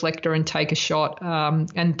the reflector and take a shot.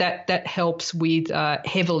 And that helps with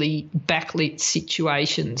heavily backlit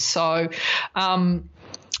situations. So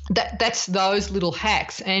that's those little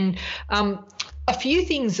hacks. And a few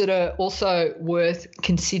things that are also worth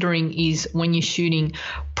considering is when you're shooting,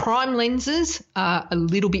 prime lenses are a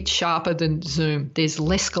little bit sharper than zoom. There's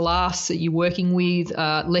less glass that you're working with,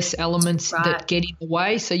 less elements that get in the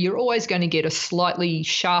way. So you're always going to get a slightly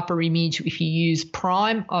sharper image if you use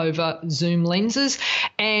prime over zoom lenses.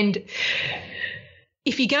 And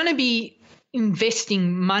if you're going to be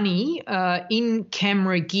investing money in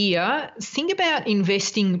camera gear, think about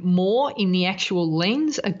investing more in the actual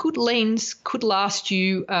lens. A good lens could last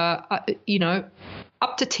you,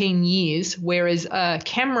 up to 10 years, whereas a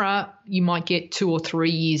camera you might get 2 or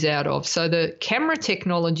 3 years out of. So the camera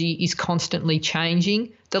technology is constantly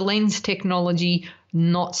changing. The lens technology,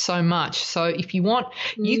 not so much. So if you want,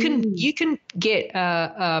 you can get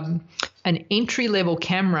an entry-level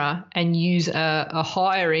camera and use a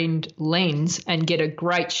higher-end lens and get a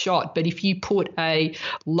great shot. But if you put a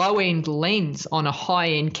low-end lens on a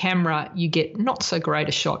high-end camera, you get not so great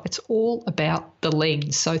a shot. It's all about the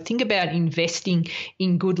lens. So think about investing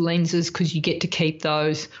in good lenses because you get to keep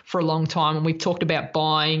those for a long time. And we've talked about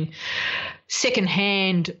buying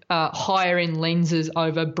secondhand higher end lenses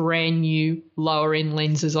over brand new lower end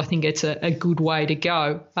lenses. I think it's a good way to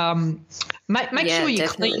go. Make sure you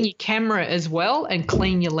clean your camera as well and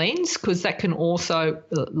clean your lens, because that can also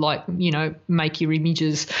make your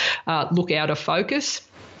images look out of focus.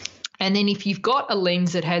 And then if you've got a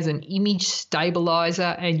lens that has an image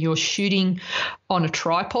stabilizer and you're shooting on a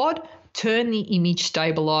tripod, turn the image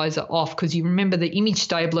stabilizer off, because you remember the image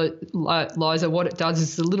stabilizer, what it does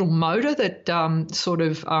is the little motor that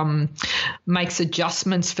makes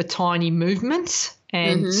adjustments for tiny movements.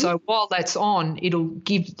 And so while that's on, it'll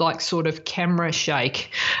give like sort of camera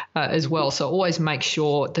shake as well. So always make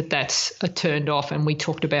sure that that's turned off. And we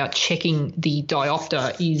talked about checking the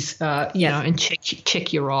diopter and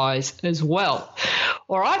check your eyes as well.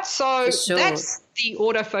 All right, so that's the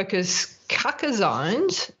autofocus Cucker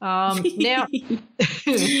zones. Now, yes.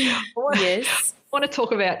 I want to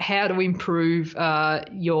talk about how to improve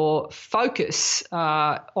your focus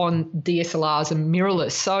on DSLRs and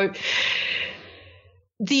mirrorless. So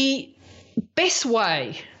the best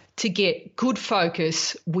way to get good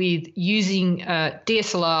focus with using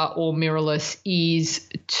DSLR or mirrorless is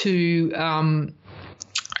to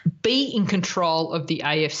be in control of the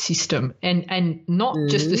AF system and not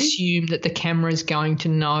just assume that the camera is going to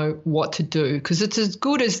know what to do, because it's as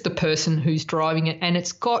good as the person who's driving it, and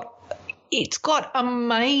it's got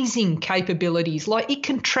amazing capabilities. Like it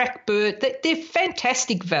can track bird. They're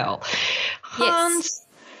fantastic, Val. Hans,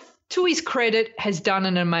 to his credit, has done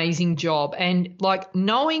an amazing job, and like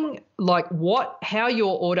knowing like how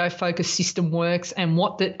your autofocus system works and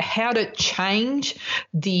how to change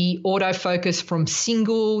the autofocus from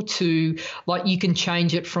single to, like, you can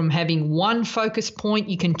change it from having one focus point,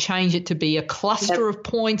 you can change it to be a cluster of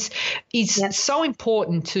points, is so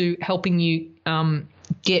important to helping you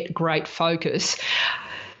get great focus.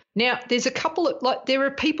 Now, there's a couple of there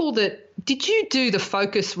are people that, did you do the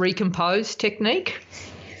focus recompose technique?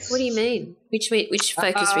 What do you mean? Which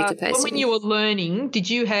focus recompose? When you were learning, did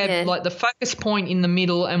you have like the focus point in the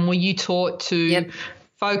middle, and were you taught to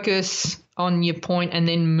focus on your point and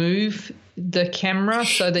then move the camera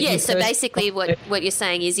so that so basically what you're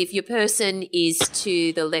saying is, if your person is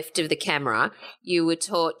to the left of the camera, you were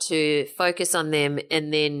taught to focus on them,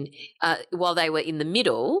 and then while they were in the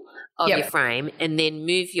middle of your frame, and then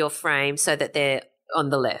move your frame so that they're on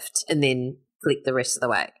the left, and then click the rest of the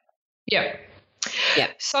way. Yeah. Yeah.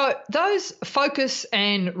 So those focus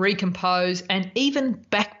and recompose and even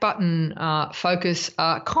back button focus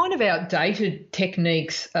are kind of outdated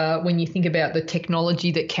techniques when you think about the technology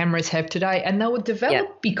that cameras have today. And they were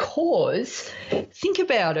developed because, think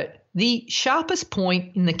about it, the sharpest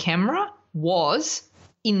point in the camera was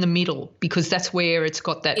in the middle, because that's where it's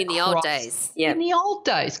got that in the old days. In the old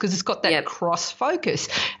days, because it's got that cross focus.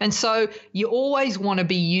 And so you always want to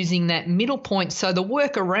be using that middle point. So the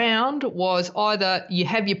workaround was either you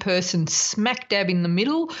have your person smack dab in the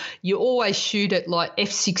middle, you always shoot at like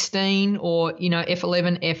f16 or,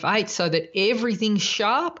 f11, f8 so that everything's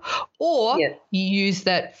sharp, or you use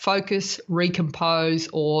that focus recompose,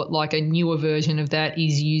 or like a newer version of that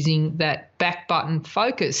is using that back button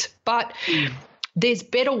focus. But there's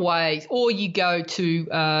better ways, or you go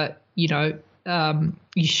to, you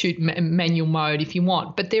shoot manual mode if you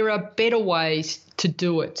want, but there are better ways to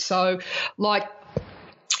do it. So, like,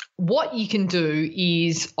 what you can do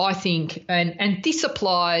is, I think, and this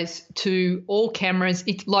applies to all cameras.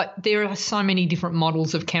 It's like there are so many different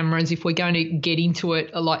models of cameras. If we're going to get into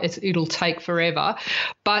it, it'll take forever.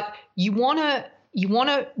 But you want to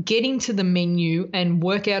get into the menu and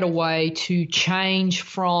work out a way to change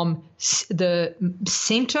from the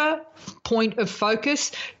center point of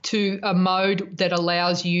focus to a mode that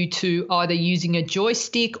allows you to, either using a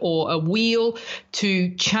joystick or a wheel, to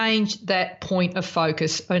change that point of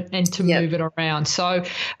focus and to move it around. So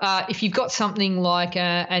if you've got something like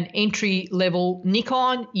an entry-level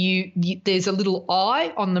Nikon, there's a little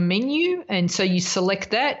eye on the menu, and so you select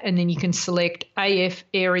that, and then you can select AF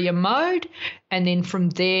area mode, and then from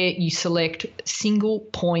there you select single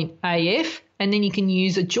point AF, and then you can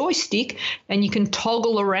use a joystick and you can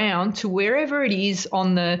toggle around to wherever it is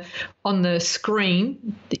on the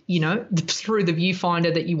screen, through the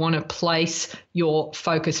viewfinder that you want to place your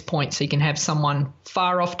focus point. So you can have someone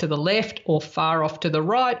far off to the left or far off to the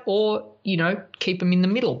right, or, keep them in the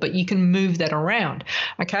middle, but you can move that around.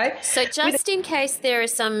 Okay. So just in case there are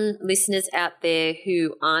some listeners out there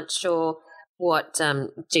who aren't sure what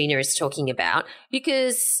Gina is talking about,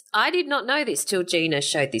 because I did not know this till Gina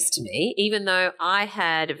showed this to me, even though I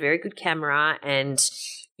had a very good camera and,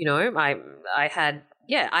 I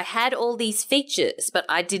had all these features, but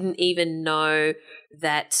I didn't even know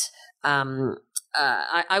that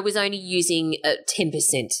I was only using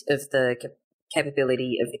 10% of the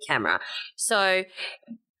capability of the camera. So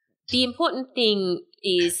the important thing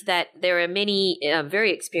is that there are many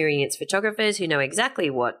very experienced photographers who know exactly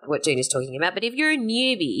what Jean is talking about. But if you're a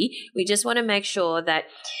newbie, we just want to make sure that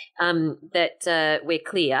we're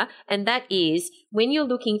clear. And that is when you're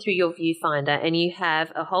looking through your viewfinder and you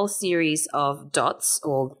have a whole series of dots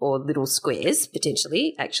or little squares,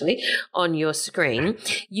 potentially, actually, on your screen,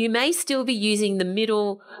 you may still be using the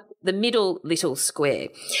middle little square.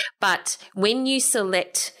 But when you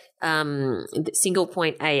select single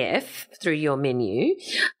point AF through your menu,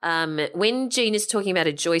 when Jean is talking about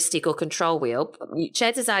a joystick or control wheel,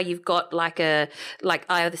 chances are you've got like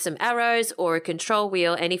either some arrows or a control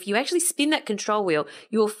wheel, and if you actually spin that control wheel,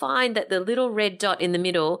 you'll find that the little red dot in the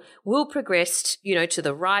middle will progress, to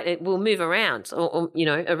the right. It will move around or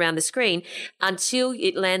around the screen until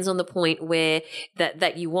it lands on the point where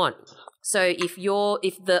that you want. So if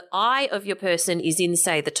the eye of your person is in,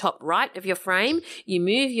 say, the top right of your frame, you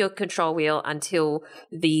move your control wheel until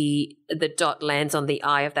the dot lands on the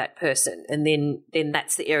eye of that person, and then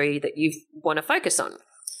that's the area that you want to focus on.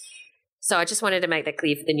 So I just wanted to make that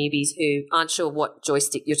clear for the newbies who aren't sure what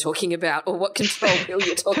joystick you're talking about or what control wheel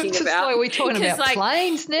you're talking about. Like, are we talking about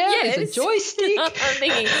planes now? Yes. There's a joystick. I'm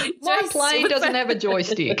thinking, my plane doesn't have a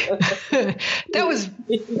joystick. That was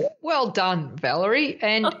well done, Valerie.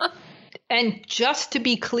 And just to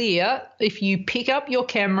be clear, if you pick up your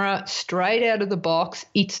camera straight out of the box,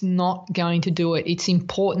 it's not going to do it. It's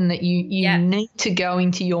important that you need to go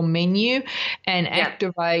into your menu and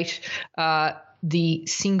activate the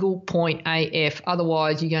single point AF.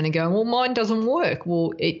 Otherwise, you're going to go, well, mine doesn't work.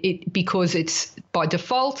 Well, because it's by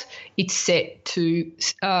default, it's set to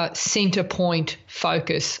center point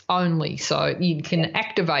focus only. So you can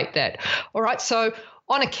activate that. All right, so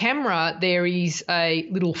on a camera, there is a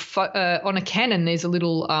little on a Canon, there's a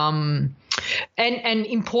little and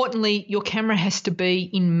importantly, your camera has to be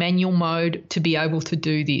in manual mode to be able to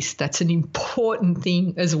do this. That's an important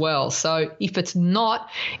thing as well. So if it's not,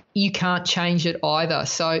 you can't change it either.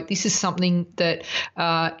 So this is something that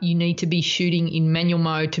you need to be shooting in manual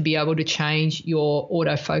mode to be able to change your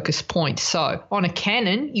autofocus point. So on a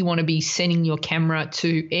Canon, you want to be setting your camera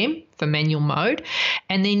to M for manual mode,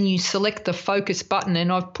 and then you select the focus button,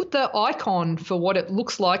 and I've put the icon for what it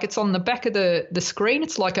looks like. It's on the back of the screen.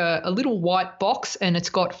 It's like a little white box, and it's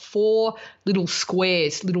got 4 little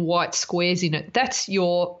squares, little white squares in it. That's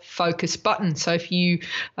your focus button. So if you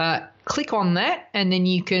click on that, and then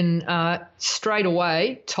you can straight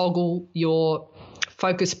away toggle your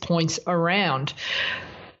focus points around.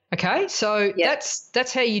 Okay, so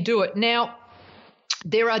that's how you do it. Now,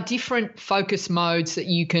 there are different focus modes that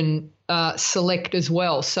you can select as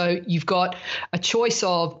well. So you've got a choice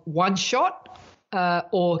of one shot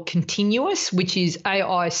or continuous, which is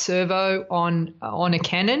AI servo on a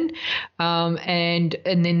Canon, and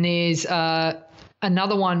then there's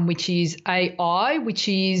another one which is AI, which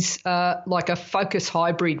is like a focus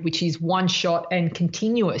hybrid, which is one shot and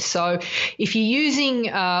continuous. So if you're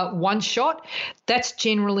using one shot, that's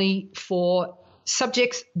generally for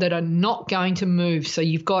subjects that are not going to move. So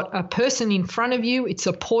you've got a person in front of you, it's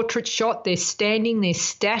a portrait shot, they're standing, they're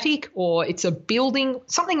static, or it's a building,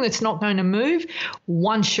 something that's not going to move.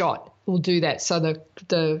 One shot will do that. So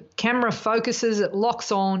the camera focuses, it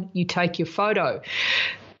locks on, you take your photo.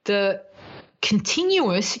 The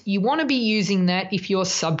continuous, you want to be using that if your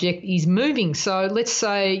subject is moving. So let's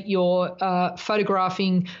say you're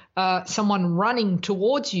photographing someone running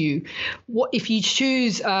towards you. If you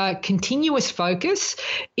choose continuous focus,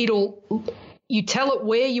 you tell it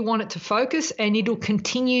where you want it to focus, and it'll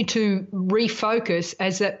continue to refocus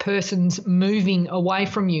as that person's moving away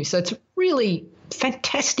from you. So it's really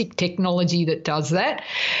fantastic technology that does that.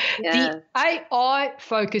 Yeah. The AI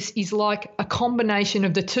focus is like a combination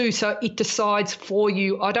of the two, so it decides for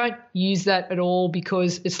you. I don't use that at all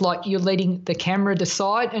because it's like you're letting the camera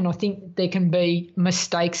decide, and I think there can be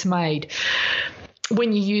mistakes made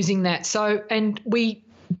when you're using that. So, and we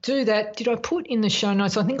do that. Did I put in the show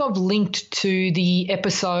notes? I think I've linked to the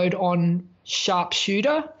episode on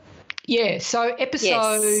sharpshooter. Yeah, so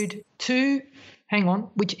episode 2, hang on,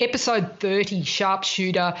 episode 30,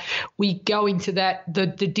 sharpshooter, we go into that, the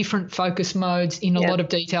different focus modes in a lot of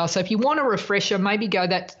detail. So if you want a refresher, maybe go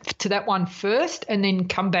to that one first and then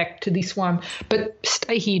come back to this one. But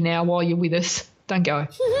stay here now while you're with us. Don't go.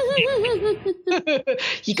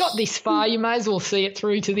 You got this far, you may as well see it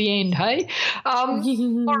through to the end, hey? All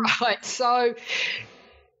right, so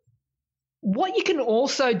What you can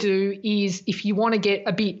also do is, if you want to get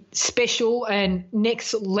a bit special and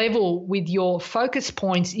next level with your focus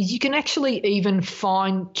points, is you can actually even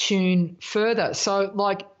fine tune further. So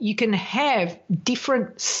like you can have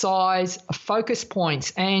different size focus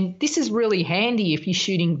points, and this is really handy if you're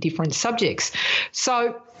shooting different subjects.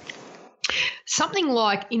 So something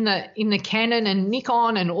like in the Canon and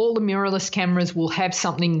Nikon and all the mirrorless cameras will have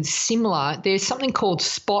something similar. There's something called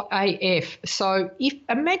Spot AF. So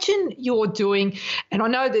imagine you're doing, and I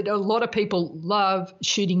know that a lot of people love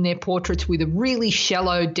shooting their portraits with a really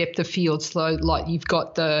shallow depth of field. So like you've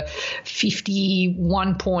got the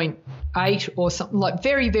 51.8 or something, like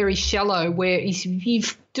very, very shallow, where if you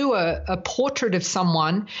do a portrait of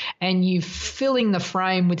someone and you're filling the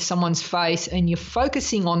frame with someone's face and you're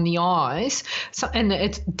focusing on the eyes, and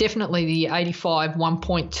it's definitely the 85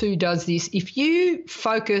 1.2 does this. If you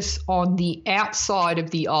focus on the outside of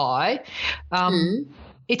the eye,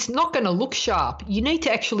 it's not going to look sharp. You need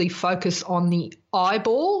to actually focus on the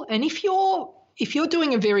eyeball, and if you're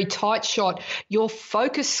doing a very tight shot, your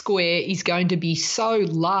focus square is going to be so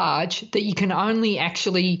large that you can only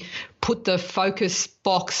actually put the focus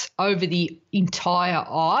box over the entire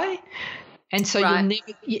eye. And so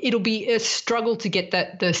it'll be a struggle to get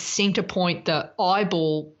the center point, the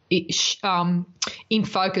eyeball, in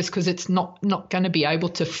focus, because it's not going to be able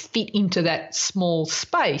to fit into that small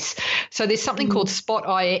space. So there's something called Spot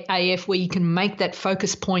AF where you can make that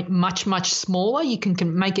focus point much, much smaller. You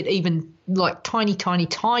can make it even like tiny, tiny,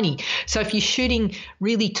 tiny. So if you're shooting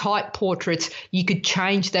really tight portraits, you could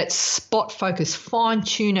change that spot focus, fine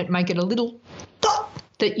tune it, make it a little dot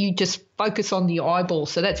that you just focus on the eyeball.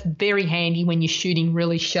 So that's very handy when you're shooting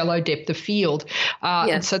really shallow depth of field.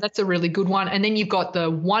 And so that's a really good one. And then you've got the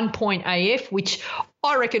 1 AF, which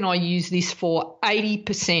I reckon I use this for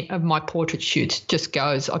 80% of my portrait shoots. Just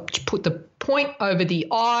goes, I put the point over the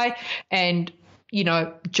eye and,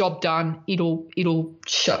 job done. It'll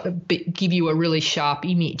give you a really sharp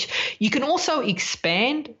image. You can also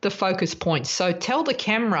expand the focus points. So tell the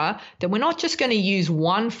camera that we're not just going to use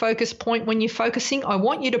one focus point when you're focusing. I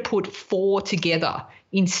want you to put 4 together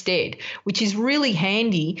instead, which is really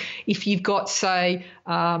handy if you've got, say,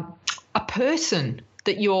 a person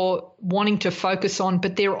that you're wanting to focus on,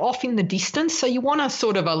 but they're off in the distance. So you want a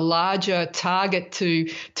sort of a larger target to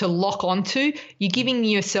lock onto. You're giving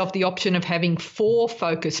yourself the option of having 4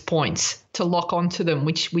 focus points to lock onto them,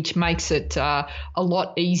 which makes it a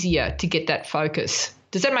lot easier to get that focus.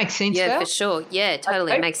 Does that make sense? Yeah, Val? for sure. Yeah,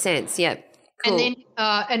 totally. Okay. It makes sense. Yeah. Cool. And then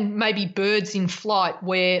and maybe birds in flight,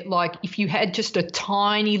 where like if you had just a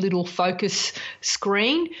tiny little focus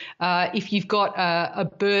screen, if you've got a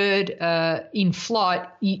bird in flight,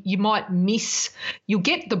 you might miss. You'll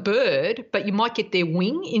get the bird, but you might get their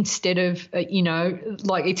wing instead of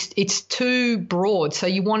like it's too broad. So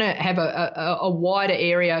you want to have a wider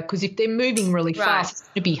area, because if they're moving really fast, it's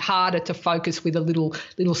going to be harder to focus with a little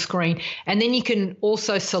screen. And then you can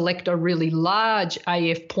also select a really large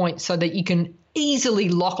AF point so that you can easily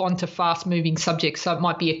lock onto fast-moving subjects. So it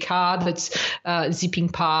might be a car that's zipping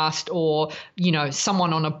past, or,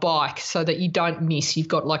 someone on a bike, so that you don't miss. You've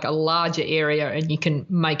got like a larger area and you can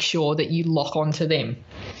make sure that you lock onto them.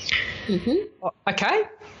 Mm-hmm. Okay?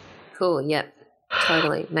 Cool, yep.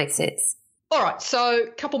 Totally. Makes sense. All right, so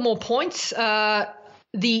a couple more points.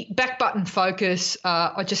 The back button focus,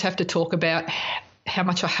 I just have to talk about how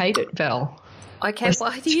much I hate it, Val. Okay,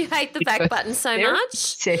 why do you hate the back button so much?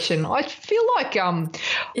 Session. I feel like I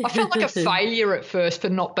felt like a failure at first for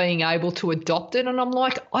not being able to adopt it, and I'm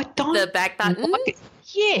like, I don't the back button. Like it.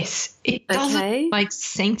 Yes, it doesn't make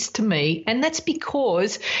sense to me, and that's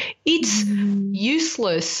because it's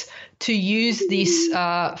useless to use this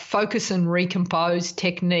focus and recompose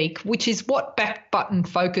technique, which is what back button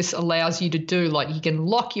focus allows you to do. Like you can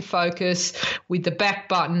lock your focus with the back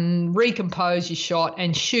button, recompose your shot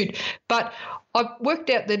and shoot. But I've worked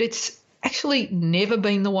out that it's actually never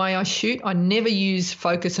been the way I shoot. I never use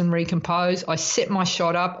focus and recompose. I set my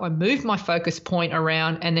shot up, I move my focus point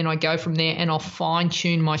around, and then I go from there and I'll fine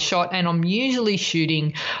tune my shot. And I'm usually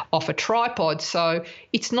shooting off a tripod, so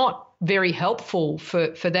it's not very helpful for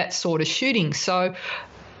that sort of shooting. So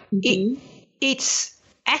it's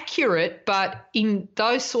accurate, but in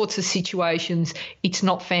those sorts of situations, it's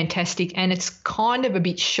not fantastic, and it's kind of a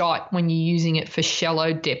bit shite when you're using it for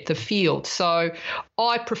shallow depth of field. So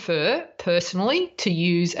I prefer personally to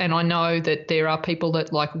use, and I know that there are people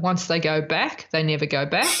that like once they go back, they never go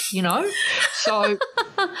back, So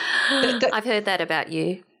I've heard that about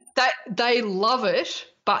you. They love it,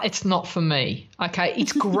 but it's not for me, okay?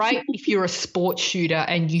 It's great if you're a sports shooter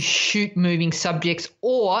and you shoot moving subjects,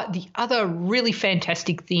 or the other really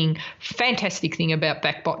fantastic thing about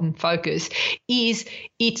back button focus is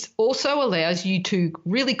it also allows you to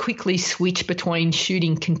really quickly switch between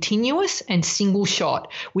shooting continuous and single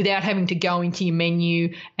shot without having to go into your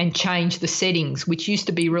menu and change the settings, which used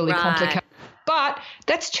to be really complicated. But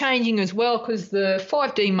that's changing as well, because the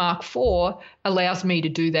 5D Mark IV allows me to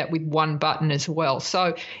do that with one button as well.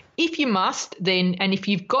 So if you must, then, and if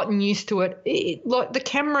you've gotten used to it, like the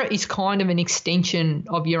camera is kind of an extension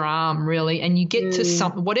of your arm, really, and you get to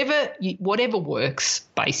something, whatever works,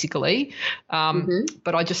 basically.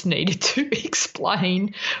 But I just needed to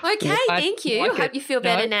explain. Okay, thank you. I hope you feel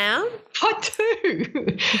better now. I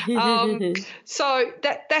do. So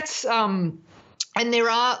that's and there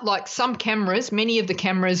are, like, some cameras, many of the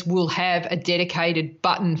cameras will have a dedicated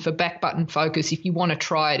button for back button focus. If you want to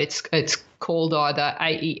try it, it's called either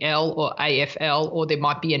AEL or AFL, or there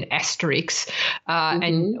might be an asterisk,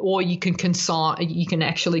 or you can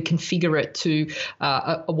actually configure it to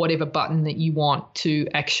whatever button that you want to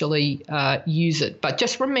actually use it. But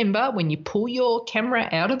just remember, when you pull your camera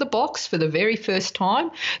out of the box for the very first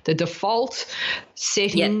time, the default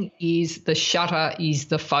setting is the shutter is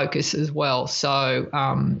the focus as well. So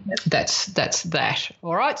that's that.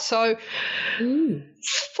 All right. So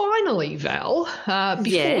finally, Val,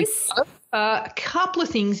 before we go, a couple of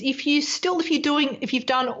things. If you've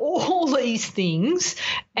done all these things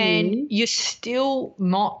and you're still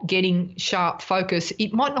not getting sharp focus,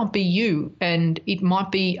 it might not be you, and it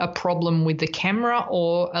might be a problem with the camera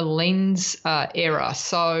or a lens error.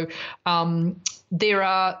 So there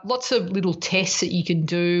are lots of little tests that you can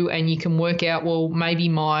do, and you can work out, well, maybe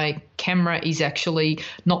my camera is actually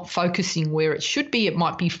not focusing where it should be. It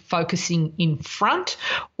might be focusing in front,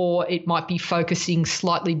 or it might be focusing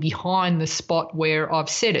slightly behind the spot where I've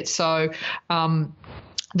set it. So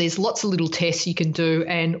there's lots of little tests you can do.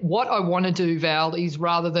 And what I want to do, Val, is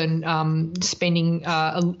rather than spending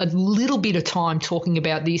a little bit of time talking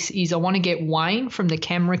about this, is I want to get Wayne from the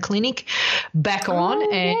Camera Clinic back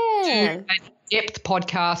on and do a depth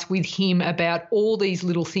podcast with him about all these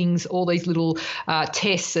little things, all these little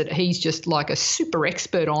tests that he's just like a super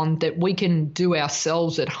expert on, that we can do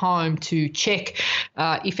ourselves at home to check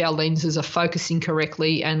if our lenses are focusing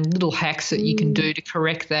correctly, and little hacks that you can do to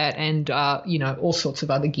correct that, and all sorts of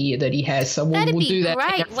other gear that he has. So we'll do that.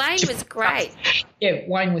 Great. Wayne was great. Yeah,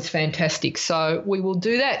 Wayne was fantastic. So we will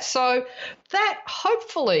do that. So that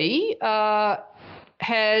hopefully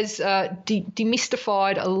has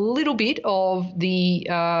demystified a little bit of the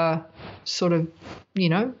sort of,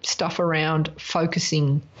 stuff around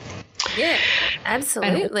focusing. Yeah,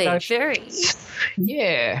 absolutely.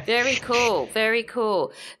 Very cool. Very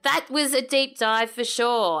cool. That was a deep dive for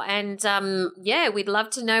sure. And, we'd love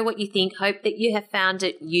to know what you think. Hope that you have found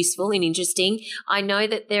it useful and interesting. I know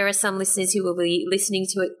that there are some listeners who will be listening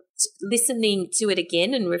to it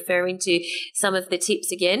again and referring to some of the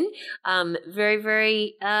tips again. Very,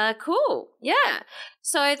 very cool. Yeah.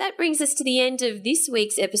 So that brings us to the end of this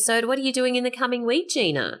week's episode. What are you doing in the coming week,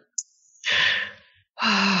 Gina?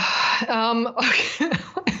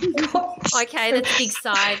 Okay, that's a big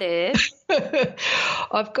sigh there.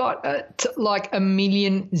 I've got like a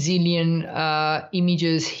million zillion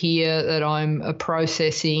images here that I'm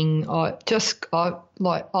processing.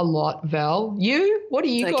 Like a lot, Val. You? What do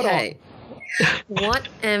you got on? What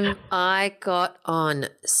am I got on?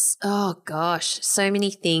 Oh, gosh, so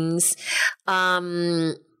many things.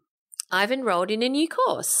 I've enrolled in a new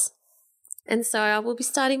course, and so I will be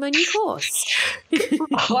starting my new course.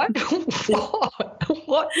 What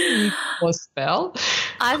new course, Val?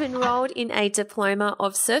 I've enrolled in a diploma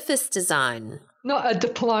of surface design. Not a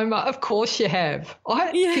diploma. Of course you have.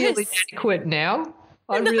 I feel inadequate now.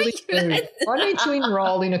 I really do. I need to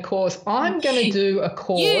enroll in a course. I'm going to do a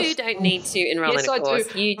course. You don't need to enroll in a course.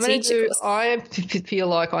 Do. You teach a course. I feel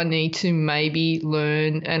like I need to maybe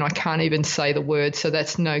learn, and I can't even say the word, so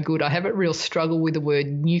that's no good. I have a real struggle with the word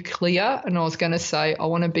nuclear, and I was going to say I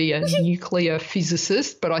want to be a nuclear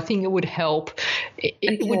physicist, but I think it would help.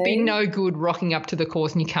 It would be no good rocking up to the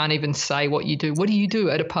course and you can't even say what you do. What do you do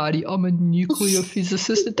at a party? I'm a nuclear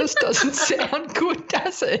physicist. It just doesn't sound good,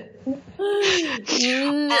 does it?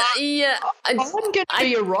 Yeah, I'm going to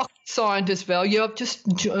be a rocket scientist, Val. Yeah, I've just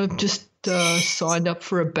signed up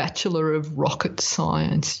for a Bachelor of Rocket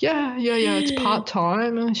Science. Yeah. It's part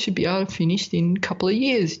time. I should be able to finish in a couple of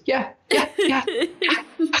years. Yeah.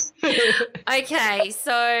 Okay,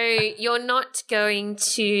 so you're not going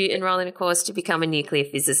to enroll in a course to become a nuclear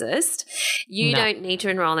physicist. You don't need to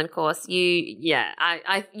enroll in a course.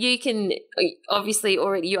 You can obviously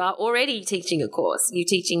you are already teaching a course. You're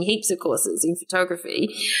teaching heaps of courses in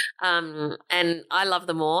photography, and I love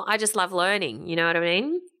them all. I just love learning. You know what I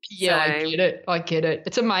mean? Yeah, so, I get it.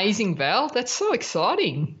 It's amazing, Val. That's so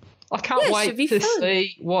exciting. I can't wait to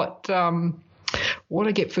see what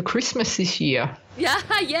I get for Christmas this year. Yeah.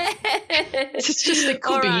 It's just it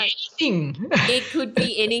could be anything. It could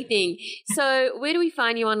be anything. So where do we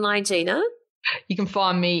find you online, Gina? You can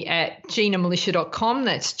find me at ginamilicia.com.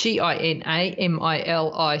 That's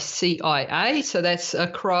GINAMILICIA. So that's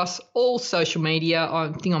across all social media.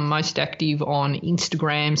 I think I'm most active on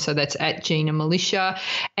Instagram, so that's at Gina Milicia.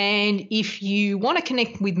 And if you want to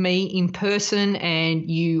connect with me in person and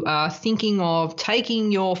you are thinking of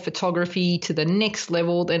taking your photography to the next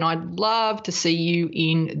level, then I'd love to see you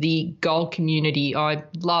in the Gold community. I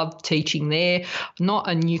love teaching there. I'm not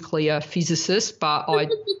a nuclear physicist, but I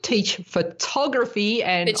teach photography,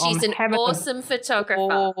 and but she's an awesome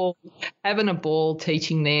photographer. Having a ball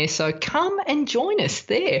teaching there. So come and join us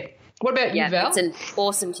there. What about you, Val? It's an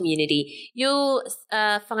awesome community. You'll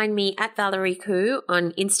find me at Valerie Khoo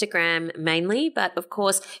on Instagram mainly, but of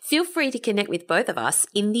course, feel free to connect with both of us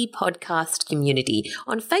in the podcast community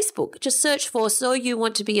on Facebook. Just search for So You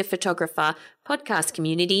Want to Be a Photographer podcast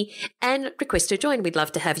community and request to join. We'd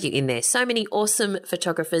love to have you in there. So many awesome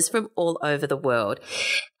photographers from all over the world.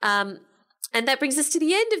 And that brings us to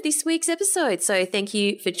the end of this week's episode. So thank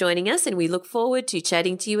you for joining us, and we look forward to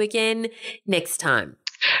chatting to you again next time.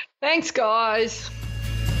 Thanks, guys.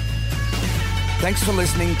 Thanks for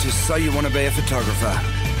listening to So You Want to Be a Photographer.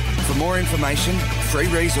 For more information, free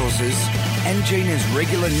resources, and Gina's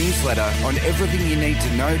regular newsletter on everything you need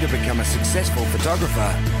to know to become a successful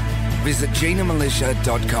photographer, visit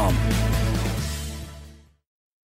ginamilicia.com.